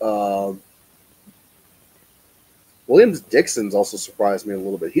bit. Williams-Dixon's also surprised me a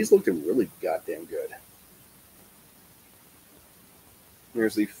little bit. He's looking really goddamn good.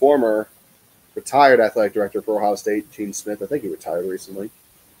 Here's the former retired athletic director for Ohio State, Gene Smith. I think he retired recently.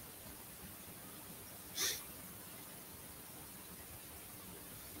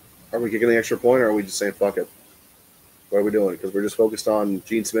 Are we kicking the extra point, or are we just saying fuck it? What are we doing? Because we're just focused on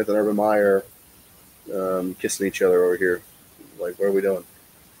Gene Smith and Urban Meyer kissing each other over here. Like, what are we doing?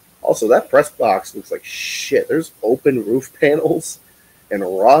 Also, that press box looks like shit. There's open roof panels and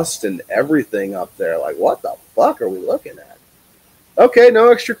rust and everything up there. Like, what the fuck are we looking at? Okay, no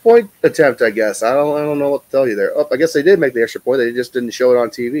extra point attempt, I guess. I don't know what to tell you there. Oh, I guess they did make the extra point. They just didn't show it on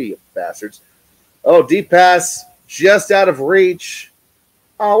TV, you bastards. Oh, deep pass, just out of reach.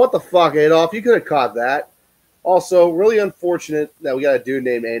 Oh, what the fuck, Adolph? You could have caught that. Also, really unfortunate that we got a dude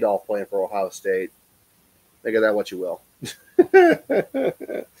named Adolph playing for Ohio State. Think of that what you will.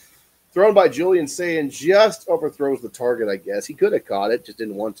 Thrown by Julian Sayin, just overthrows the target, I guess. He could have caught it, just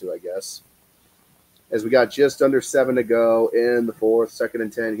didn't want to, I guess. As we got just under 7 to go in the fourth, 2nd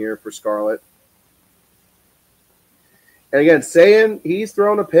and 10 here for Scarlet. And again, saying he's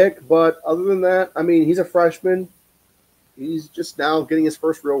thrown a pick, but other than that, I mean, he's a freshman. He's just now getting his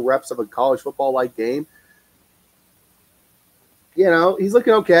first real reps of a college football-like game. You know, he's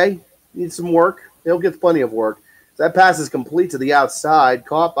looking okay. Needs some work. He'll get plenty of work. So that pass is complete to the outside,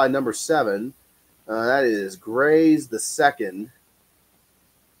 caught by number 7. That is Grays the second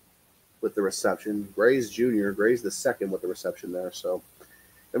with the reception. Grays Jr., Grays the second with the reception there. So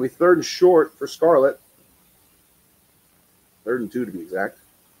it'll be 3rd and short for Scarlet. 3rd and 2 to be exact.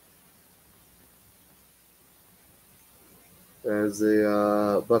 As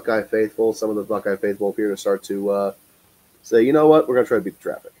the Buckeye faithful, some of the Buckeye faithful appear to start to say, you know what, we're going to try to beat the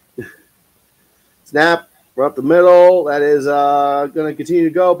traffic. Snap, we're up the middle. That is going to continue to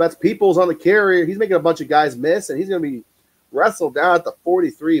go. That's Peoples on the carrier. He's making a bunch of guys miss, and he's going to be wrestled down at the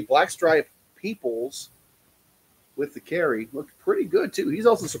 43. Black stripe Peoples with the carry. Looked pretty good, too. He's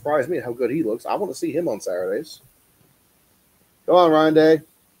also surprised me at how good he looks. I want to see him on Saturdays. Go on, Ryan Day.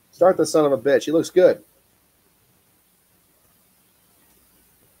 Start the son of a bitch. He looks good.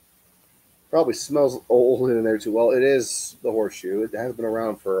 Probably smells old in there too. Well, it is the horseshoe. It has been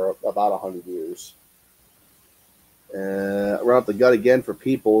around for about 100 years. Run up the gut again for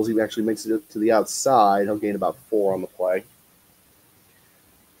Peoples. He actually makes it to the outside. He'll gain about 4 on the play.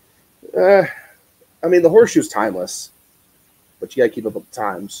 I mean, the horseshoe's timeless, but you got to keep up with the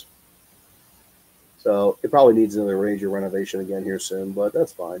times. So it probably needs another Ranger renovation again here soon, but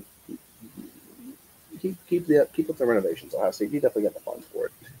that's fine. Keep up the renovations. I'll have to say, you definitely got the funds for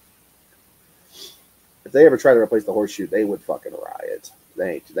it. If they ever try to replace the horseshoe, they would fucking riot.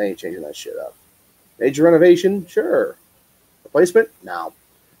 They ain't changing that shit up. Major renovation? Sure. Replacement? No.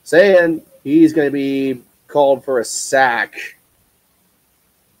 Saying he's going to be called for a sack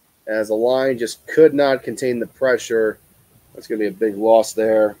as the line just could not contain the pressure. That's going to be a big loss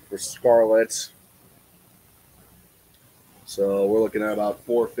there for Scarlet. So we're looking at about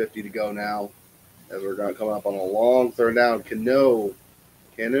 4:50 to go now as we're going to come up on a long 3rd down.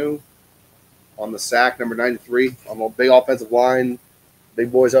 Canoe on the sack, number 93, on the big offensive line.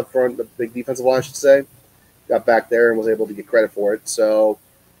 Big boys up front, the big defensive line, I should say. Got back there and was able to get credit for it. So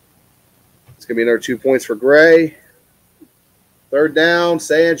it's going to be another 2 points for Gray. 3rd down,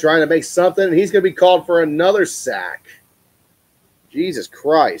 Saying trying to make something, and he's going to be called for another sack. Jesus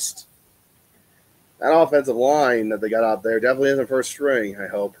Christ. That offensive line that they got out there definitely isn't first string, I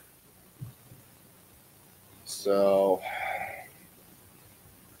hope. So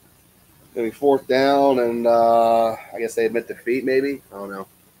going to be 4th down, and I guess they admit defeat, maybe? I don't know.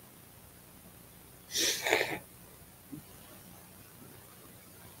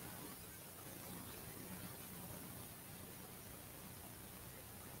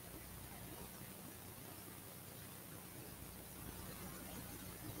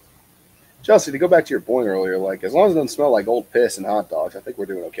 Chelsea, to go back to your point earlier, like, as long as it doesn't smell like old piss and hot dogs, I think we're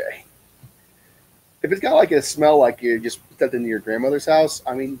doing okay. If it's got like a smell like you just stepped into your grandmother's house,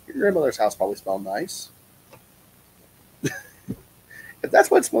 I mean, your grandmother's house probably smelled nice. If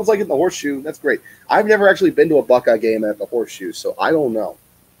that's what it smells like in the horseshoe, that's great. I've never actually been to a Buckeye game at the horseshoe, so I don't know.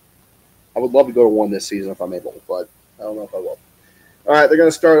 I would love to go to one this season if I'm able, but I don't know if I will. All right, they're going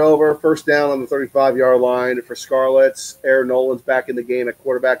to start over. 1st down on the 35-yard line for Scarlets. Aaron Nolan's back in the game at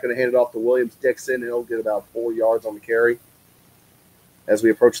quarterback, going to hand it off to Williams Dixon. He'll get about 4 yards on the carry. As we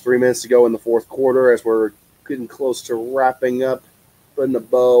approach 3 minutes to go in the 4th quarter, as we're getting close to wrapping up, putting a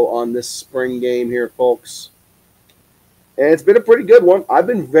bow on this spring game here, folks. And it's been a pretty good one. I've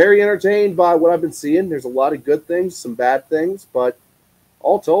been very entertained by what I've been seeing. There's a lot of good things, some bad things, but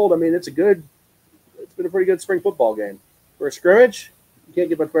all told, I mean, it's been a pretty good spring football game. For a scrimmage, you can't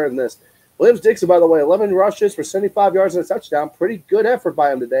get much better than this. Williams Dixon, by the way, 11 rushes for 75 yards and a touchdown. Pretty good effort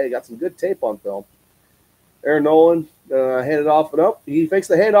by him today. Got some good tape on film. Aaron Nolan handed off, but he fakes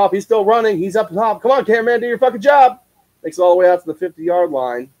the handoff. He's still running. He's up top. Come on, cameraman, do your fucking job. Makes it all the way out to the 50-yard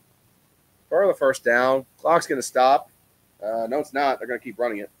line for the 1st down. Clock's going to stop. No, it's not. They're going to keep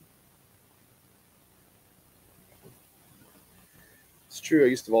running it. It's true. I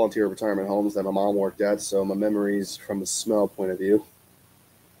used to volunteer at retirement homes that my mom worked at, so my memories from a smell point of view.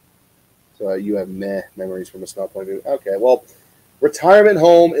 So you have memories from a smell point of view. Okay, well, retirement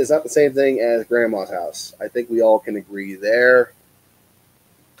home is not the same thing as grandma's house. I think we all can agree there.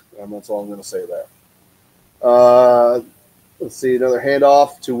 That's all I'm going to say there. Let's see, another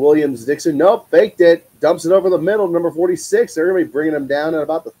handoff to Williams Dixon. Nope, faked it. Dumps it over the middle, number 46. They're going to be bringing him down at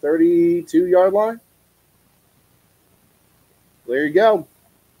about the 32-yard line. There you go.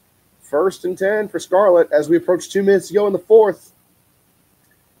 1st and 10 for Scarlet as we approach 2 minutes to go in the 4th.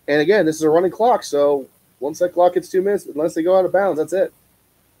 And again, this is a running clock, so once that clock hits 2 minutes, unless they go out of bounds, that's it.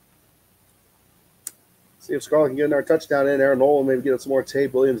 See if Scarlett can get another touchdown in. Aaron Nolan maybe get some more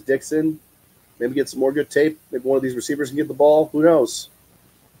tape. Williams Dixon maybe get some more good tape. Maybe one of these receivers can get the ball. Who knows?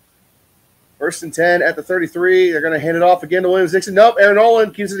 1st and 10 at the 33. They're going to hand it off again to Williams Dixon. Nope. Aaron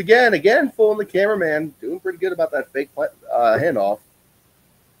Nolan keeps it again. Again, fooling the cameraman. Doing pretty good about that fake handoff.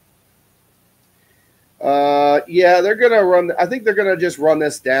 Yeah, they're going to run. I think they're going to just run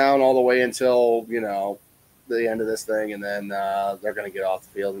this down all the way until, the end of this thing, and then they're going to get off the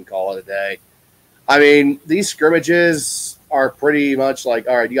field and call it a day. I mean, these scrimmages are pretty much like,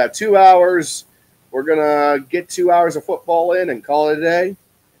 all right, you got 2 hours. We're going to get 2 hours of football in and call it a day.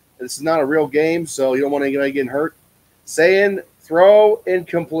 This is not a real game, so you don't want anybody getting hurt. Saying throw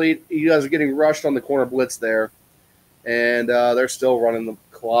incomplete. You guys are getting rushed on the corner blitz there, and they're still running the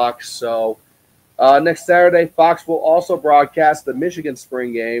clock. So next Saturday, Fox will also broadcast the Michigan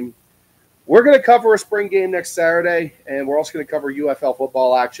spring game. We're going to cover a spring game next Saturday, and we're also going to cover UFL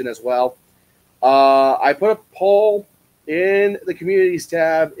football action as well. I put a poll in the communities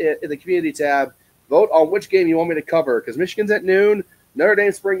tab. In the community tab, vote on which game you want me to cover, because Michigan's at noon. Notre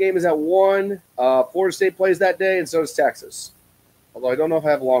Dame spring game is at 1. Florida State plays that day, and so does Texas. Although I don't know if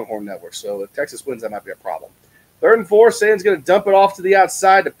I have a Longhorn network, so if Texas wins, that might be a problem. 3rd and 4, Satan's going to dump it off to the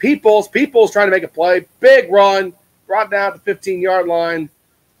outside to Peoples. Peoples trying to make a play. Big run. Brought down at the 15-yard line.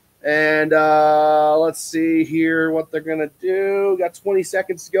 And let's see here what they're going to do. Got 20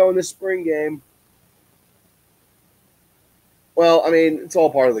 seconds to go in this spring game. Well, I mean, it's all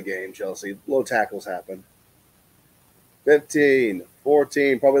part of the game, Chelsea. Low tackles happen. 15,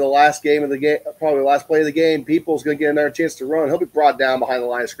 14, probably the last game of the game, probably the last play of the game. People's going to get another chance to run. He'll be brought down behind the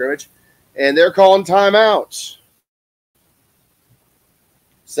line of scrimmage. And they're calling timeout.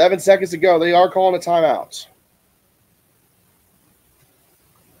 7 seconds to go. They are calling a timeout.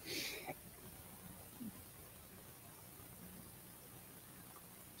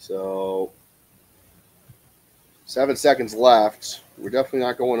 So 7 seconds left. We're definitely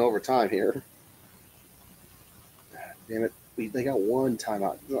not going over time here. Damn it. They got one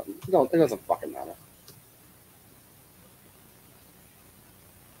timeout. No, it doesn't fucking matter.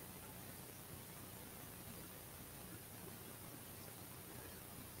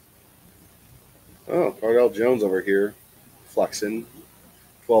 Oh, Cardell Jones over here. Flexing.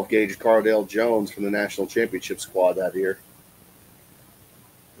 12-gauge Cardell Jones from the national championship squad that year.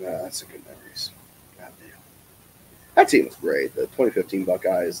 Yeah, that's a good memories. Goddamn. That team was great. The 2015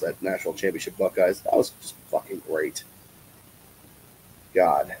 Buckeyes, that national championship Buckeyes, that was just fucking great.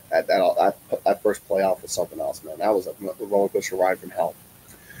 God, that first playoff was something else, man. That was a roller coaster ride from hell.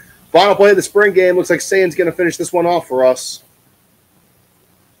 Final play of the spring game. Looks like Satan's going to finish this one off for us.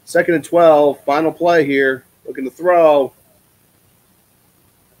 2nd and 12. Final play here. Looking to throw.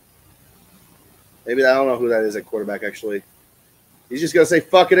 Maybe I don't know who that is at quarterback, actually. He's just going to say,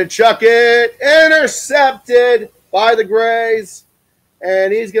 fuck it and chuck it. Intercepted by the Grays.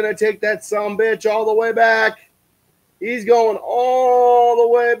 And he's going to take that sumbitch all the way back. He's going all the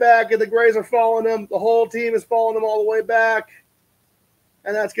way back, and the Grays are following him. The whole team is following him all the way back.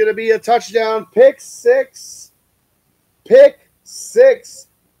 And that's going to be a touchdown. Pick six. Pick six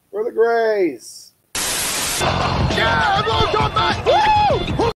for the Grays. Yeah, everyone come back! Woo!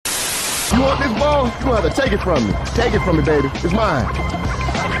 You want this ball? You want to take it from me. Take it from me, baby. It's mine.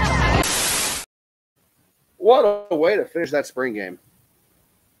 What a way to finish that spring game.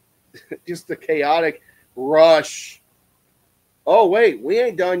 Just a chaotic rush. Oh, wait, we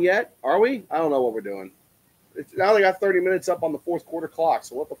ain't done yet, are we? I don't know what we're doing. Now they got 30 minutes up on the fourth quarter clock,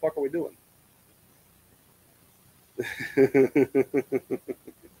 so what the fuck are we doing?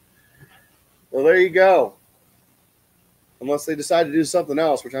 Well, there you go. Unless they decide to do something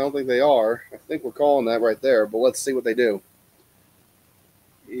else, which I don't think they are. I think we're calling that right there, but let's see what they do.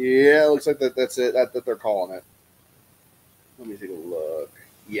 Yeah, it looks like that's it, that they're calling it. Let me take a look.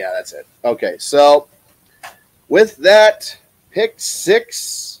 Yeah, that's it. Okay, so with that, pick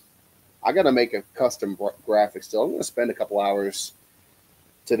six. I got to make a custom graphic still. I'm going to spend a couple hours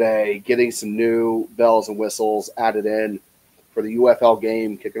today getting some new bells and whistles added in for the UFL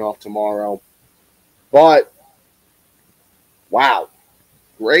game kicking off tomorrow. But, wow,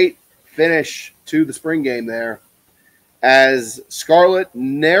 great finish to the spring game there as Scarlet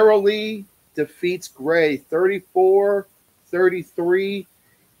narrowly defeats Gray 34-33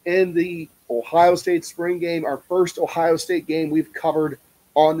 in the Ohio State spring game, our first Ohio State game we've covered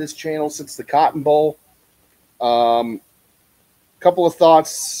on this channel since the Cotton Bowl. Couple of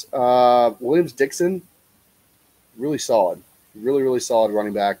thoughts. Williams Dixon, really solid. Really, really solid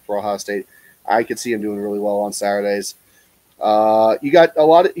running back for Ohio State. I could see him doing really well on Saturdays. You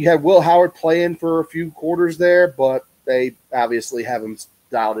had Will Howard playing for a few quarters there, but they obviously have him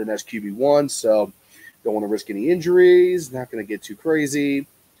dialed in as QB1. So Don't want to risk any injuries. Not going to get too crazy.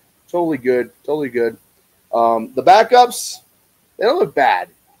 Totally good. Totally good. The backups, they don't look bad.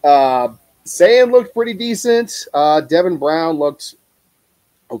 Sam looked pretty decent. Devin Brown looked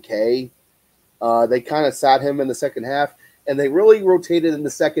okay. They kind of sat him in the second half, and they really rotated in the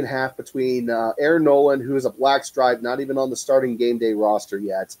second half between Aaron Nolan, who is a black stripe, not even on the starting game day roster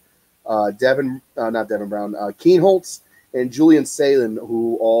yet. Not Devin Brown, Keen Holtz and Julian Salen,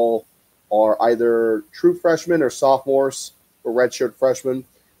 who all are either true freshmen or sophomores or redshirt freshmen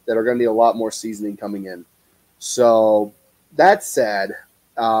that are going to need a lot more seasoning coming in. So that said,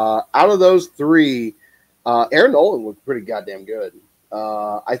 out of those three, Aaron Nolan looked pretty goddamn good.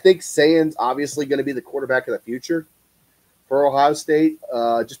 I think Sayan's obviously going to be the quarterback of the future for Ohio State,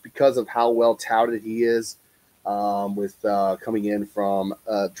 just because of how well touted he is with coming in from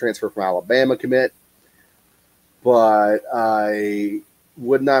transfer from Alabama commit. But I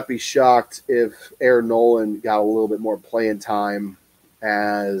would not be shocked if Aaron Nolan got a little bit more playing time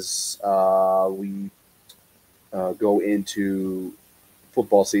as we go into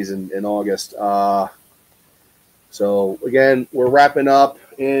football season in August. So, again, we're wrapping up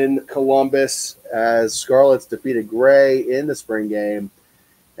in Columbus as Scarlets defeated Gray in the spring game.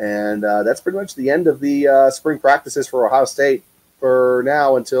 And that's pretty much the end of the spring practices for Ohio State for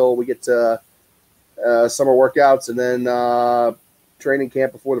now until we get to summer workouts and then training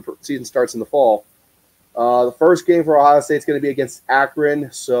camp before the season starts in the fall. The first game for Ohio State is going to be against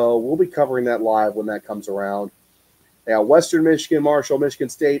Akron, so we'll be covering that live when that comes around. Yeah, Western Michigan, Marshall, Michigan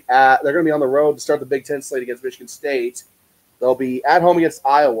State. They're going to be on the road to start the Big Ten slate against Michigan State. They'll be at home against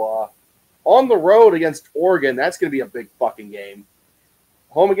Iowa. On the road against Oregon. That's going to be a big fucking game.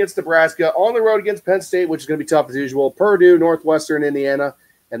 Home against Nebraska. On the road against Penn State, which is going to be tough as usual. Purdue, Northwestern, Indiana.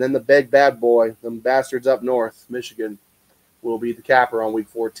 And then the big bad boy, them bastards up north, Michigan, will be the capper on week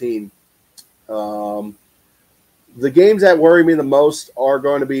 14. The games that worry me the most are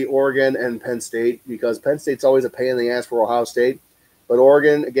going to be Oregon and Penn State because Penn State's always a pain in the ass for Ohio State. But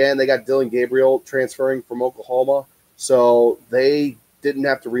Oregon, again, they got Dylan Gabriel transferring from Oklahoma, so they didn't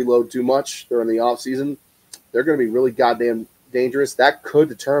have to reload too much during the offseason. They're going to be really goddamn dangerous. That could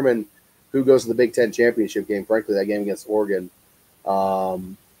determine who goes to the Big Ten championship game, frankly, that game against Oregon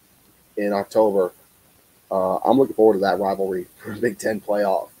in October. I'm looking forward to that rivalry for Big Ten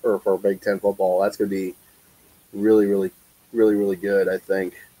playoff or for Big Ten football. That's going to be really, really, really, really good, I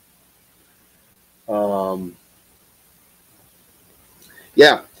think.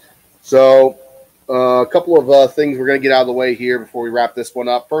 Yeah. So a couple of things we're going to get out of the way here before we wrap this one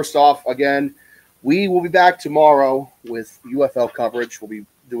up. First off, again, we will be back tomorrow with UFL coverage. We'll be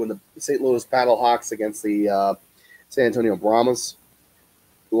doing the St. Louis Battlehawks against the San Antonio Brahmas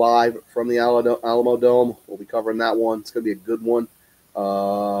live from the Alamo Dome. We'll be covering that one. It's going to be a good one.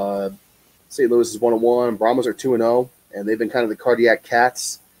 St. Louis is 1-1. Brahmas are 2-0, and they've been kind of the cardiac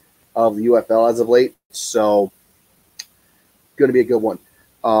cats of the UFL as of late. So, going to be a good one.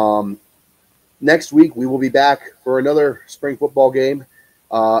 Next week, we will be back for another spring football game.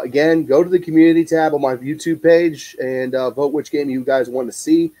 Again, go to the community tab on my YouTube page and vote which game you guys want to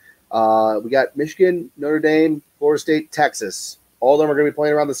see. We got Michigan, Notre Dame, Florida State, Texas. All of them are going to be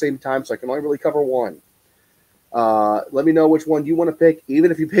playing around the same time, so I can only really cover one. Let me know which one you want to pick. Even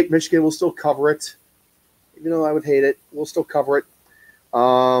if you pick Michigan, we'll still cover it. Even though I would hate it, we'll still cover it.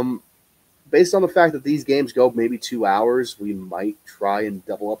 Based on the fact that these games go maybe 2 hours, we might try and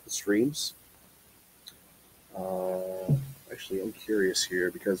double up the streams. Actually, I'm curious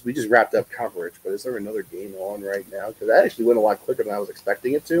here because we just wrapped up coverage, but is there another game on right now? Because that actually went a lot quicker than I was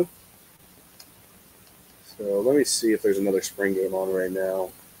expecting it to. So let me see if there's another spring game on right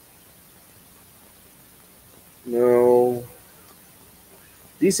now. No.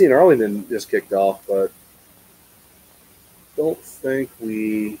 DC and Arlington just kicked off, but don't think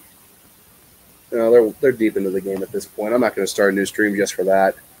we. No, they're deep into the game at this point. I'm not going to start a new stream just for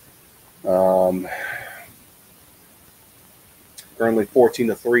that. Currently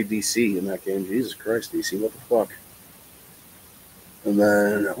 14-3 DC in that game. Jesus Christ, DC, what the fuck? And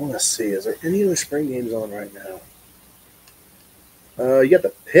then I want to see, is there any other spring games on right now? You got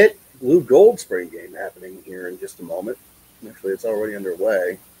the Pitt Blue Gold spring game happening here in just a moment. Actually, it's already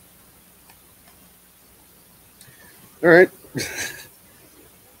underway. All right.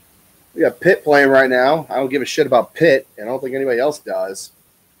 We got Pitt playing right now. I don't give a shit about Pitt, and I don't think anybody else does.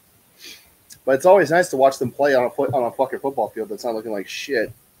 But it's always nice to watch them play on a fucking football field that's not looking like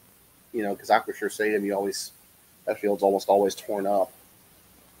shit. You know, because Aquifer Stadium, that field's almost always torn up.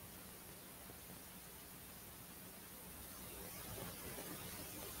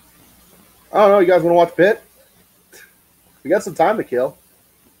 I don't know. You guys want to watch Pitt? We got some time to kill.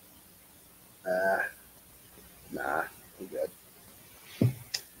 Nah, I'm good.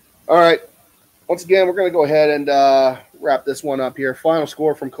 All right. Once again, we're going to go ahead and wrap this one up here. Final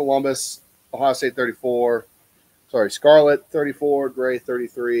score from Columbus, Ohio State 34. Sorry, Scarlet 34, Gray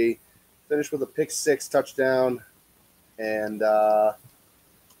 33. Finished with a pick six touchdown. And, yeah,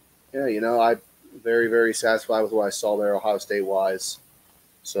 I'm very, very satisfied with what I saw there Ohio State-wise.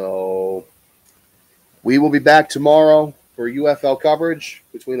 So we will be back tomorrow for UFL coverage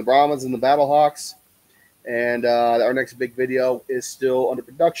between the Brahmins and the Battlehawks. And our next big video is still under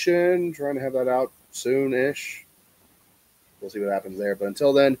production. Trying to have that out soon-ish. We'll see what happens there. But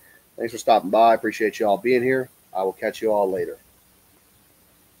until then, thanks for stopping by. Appreciate you all being here. I will catch you all later.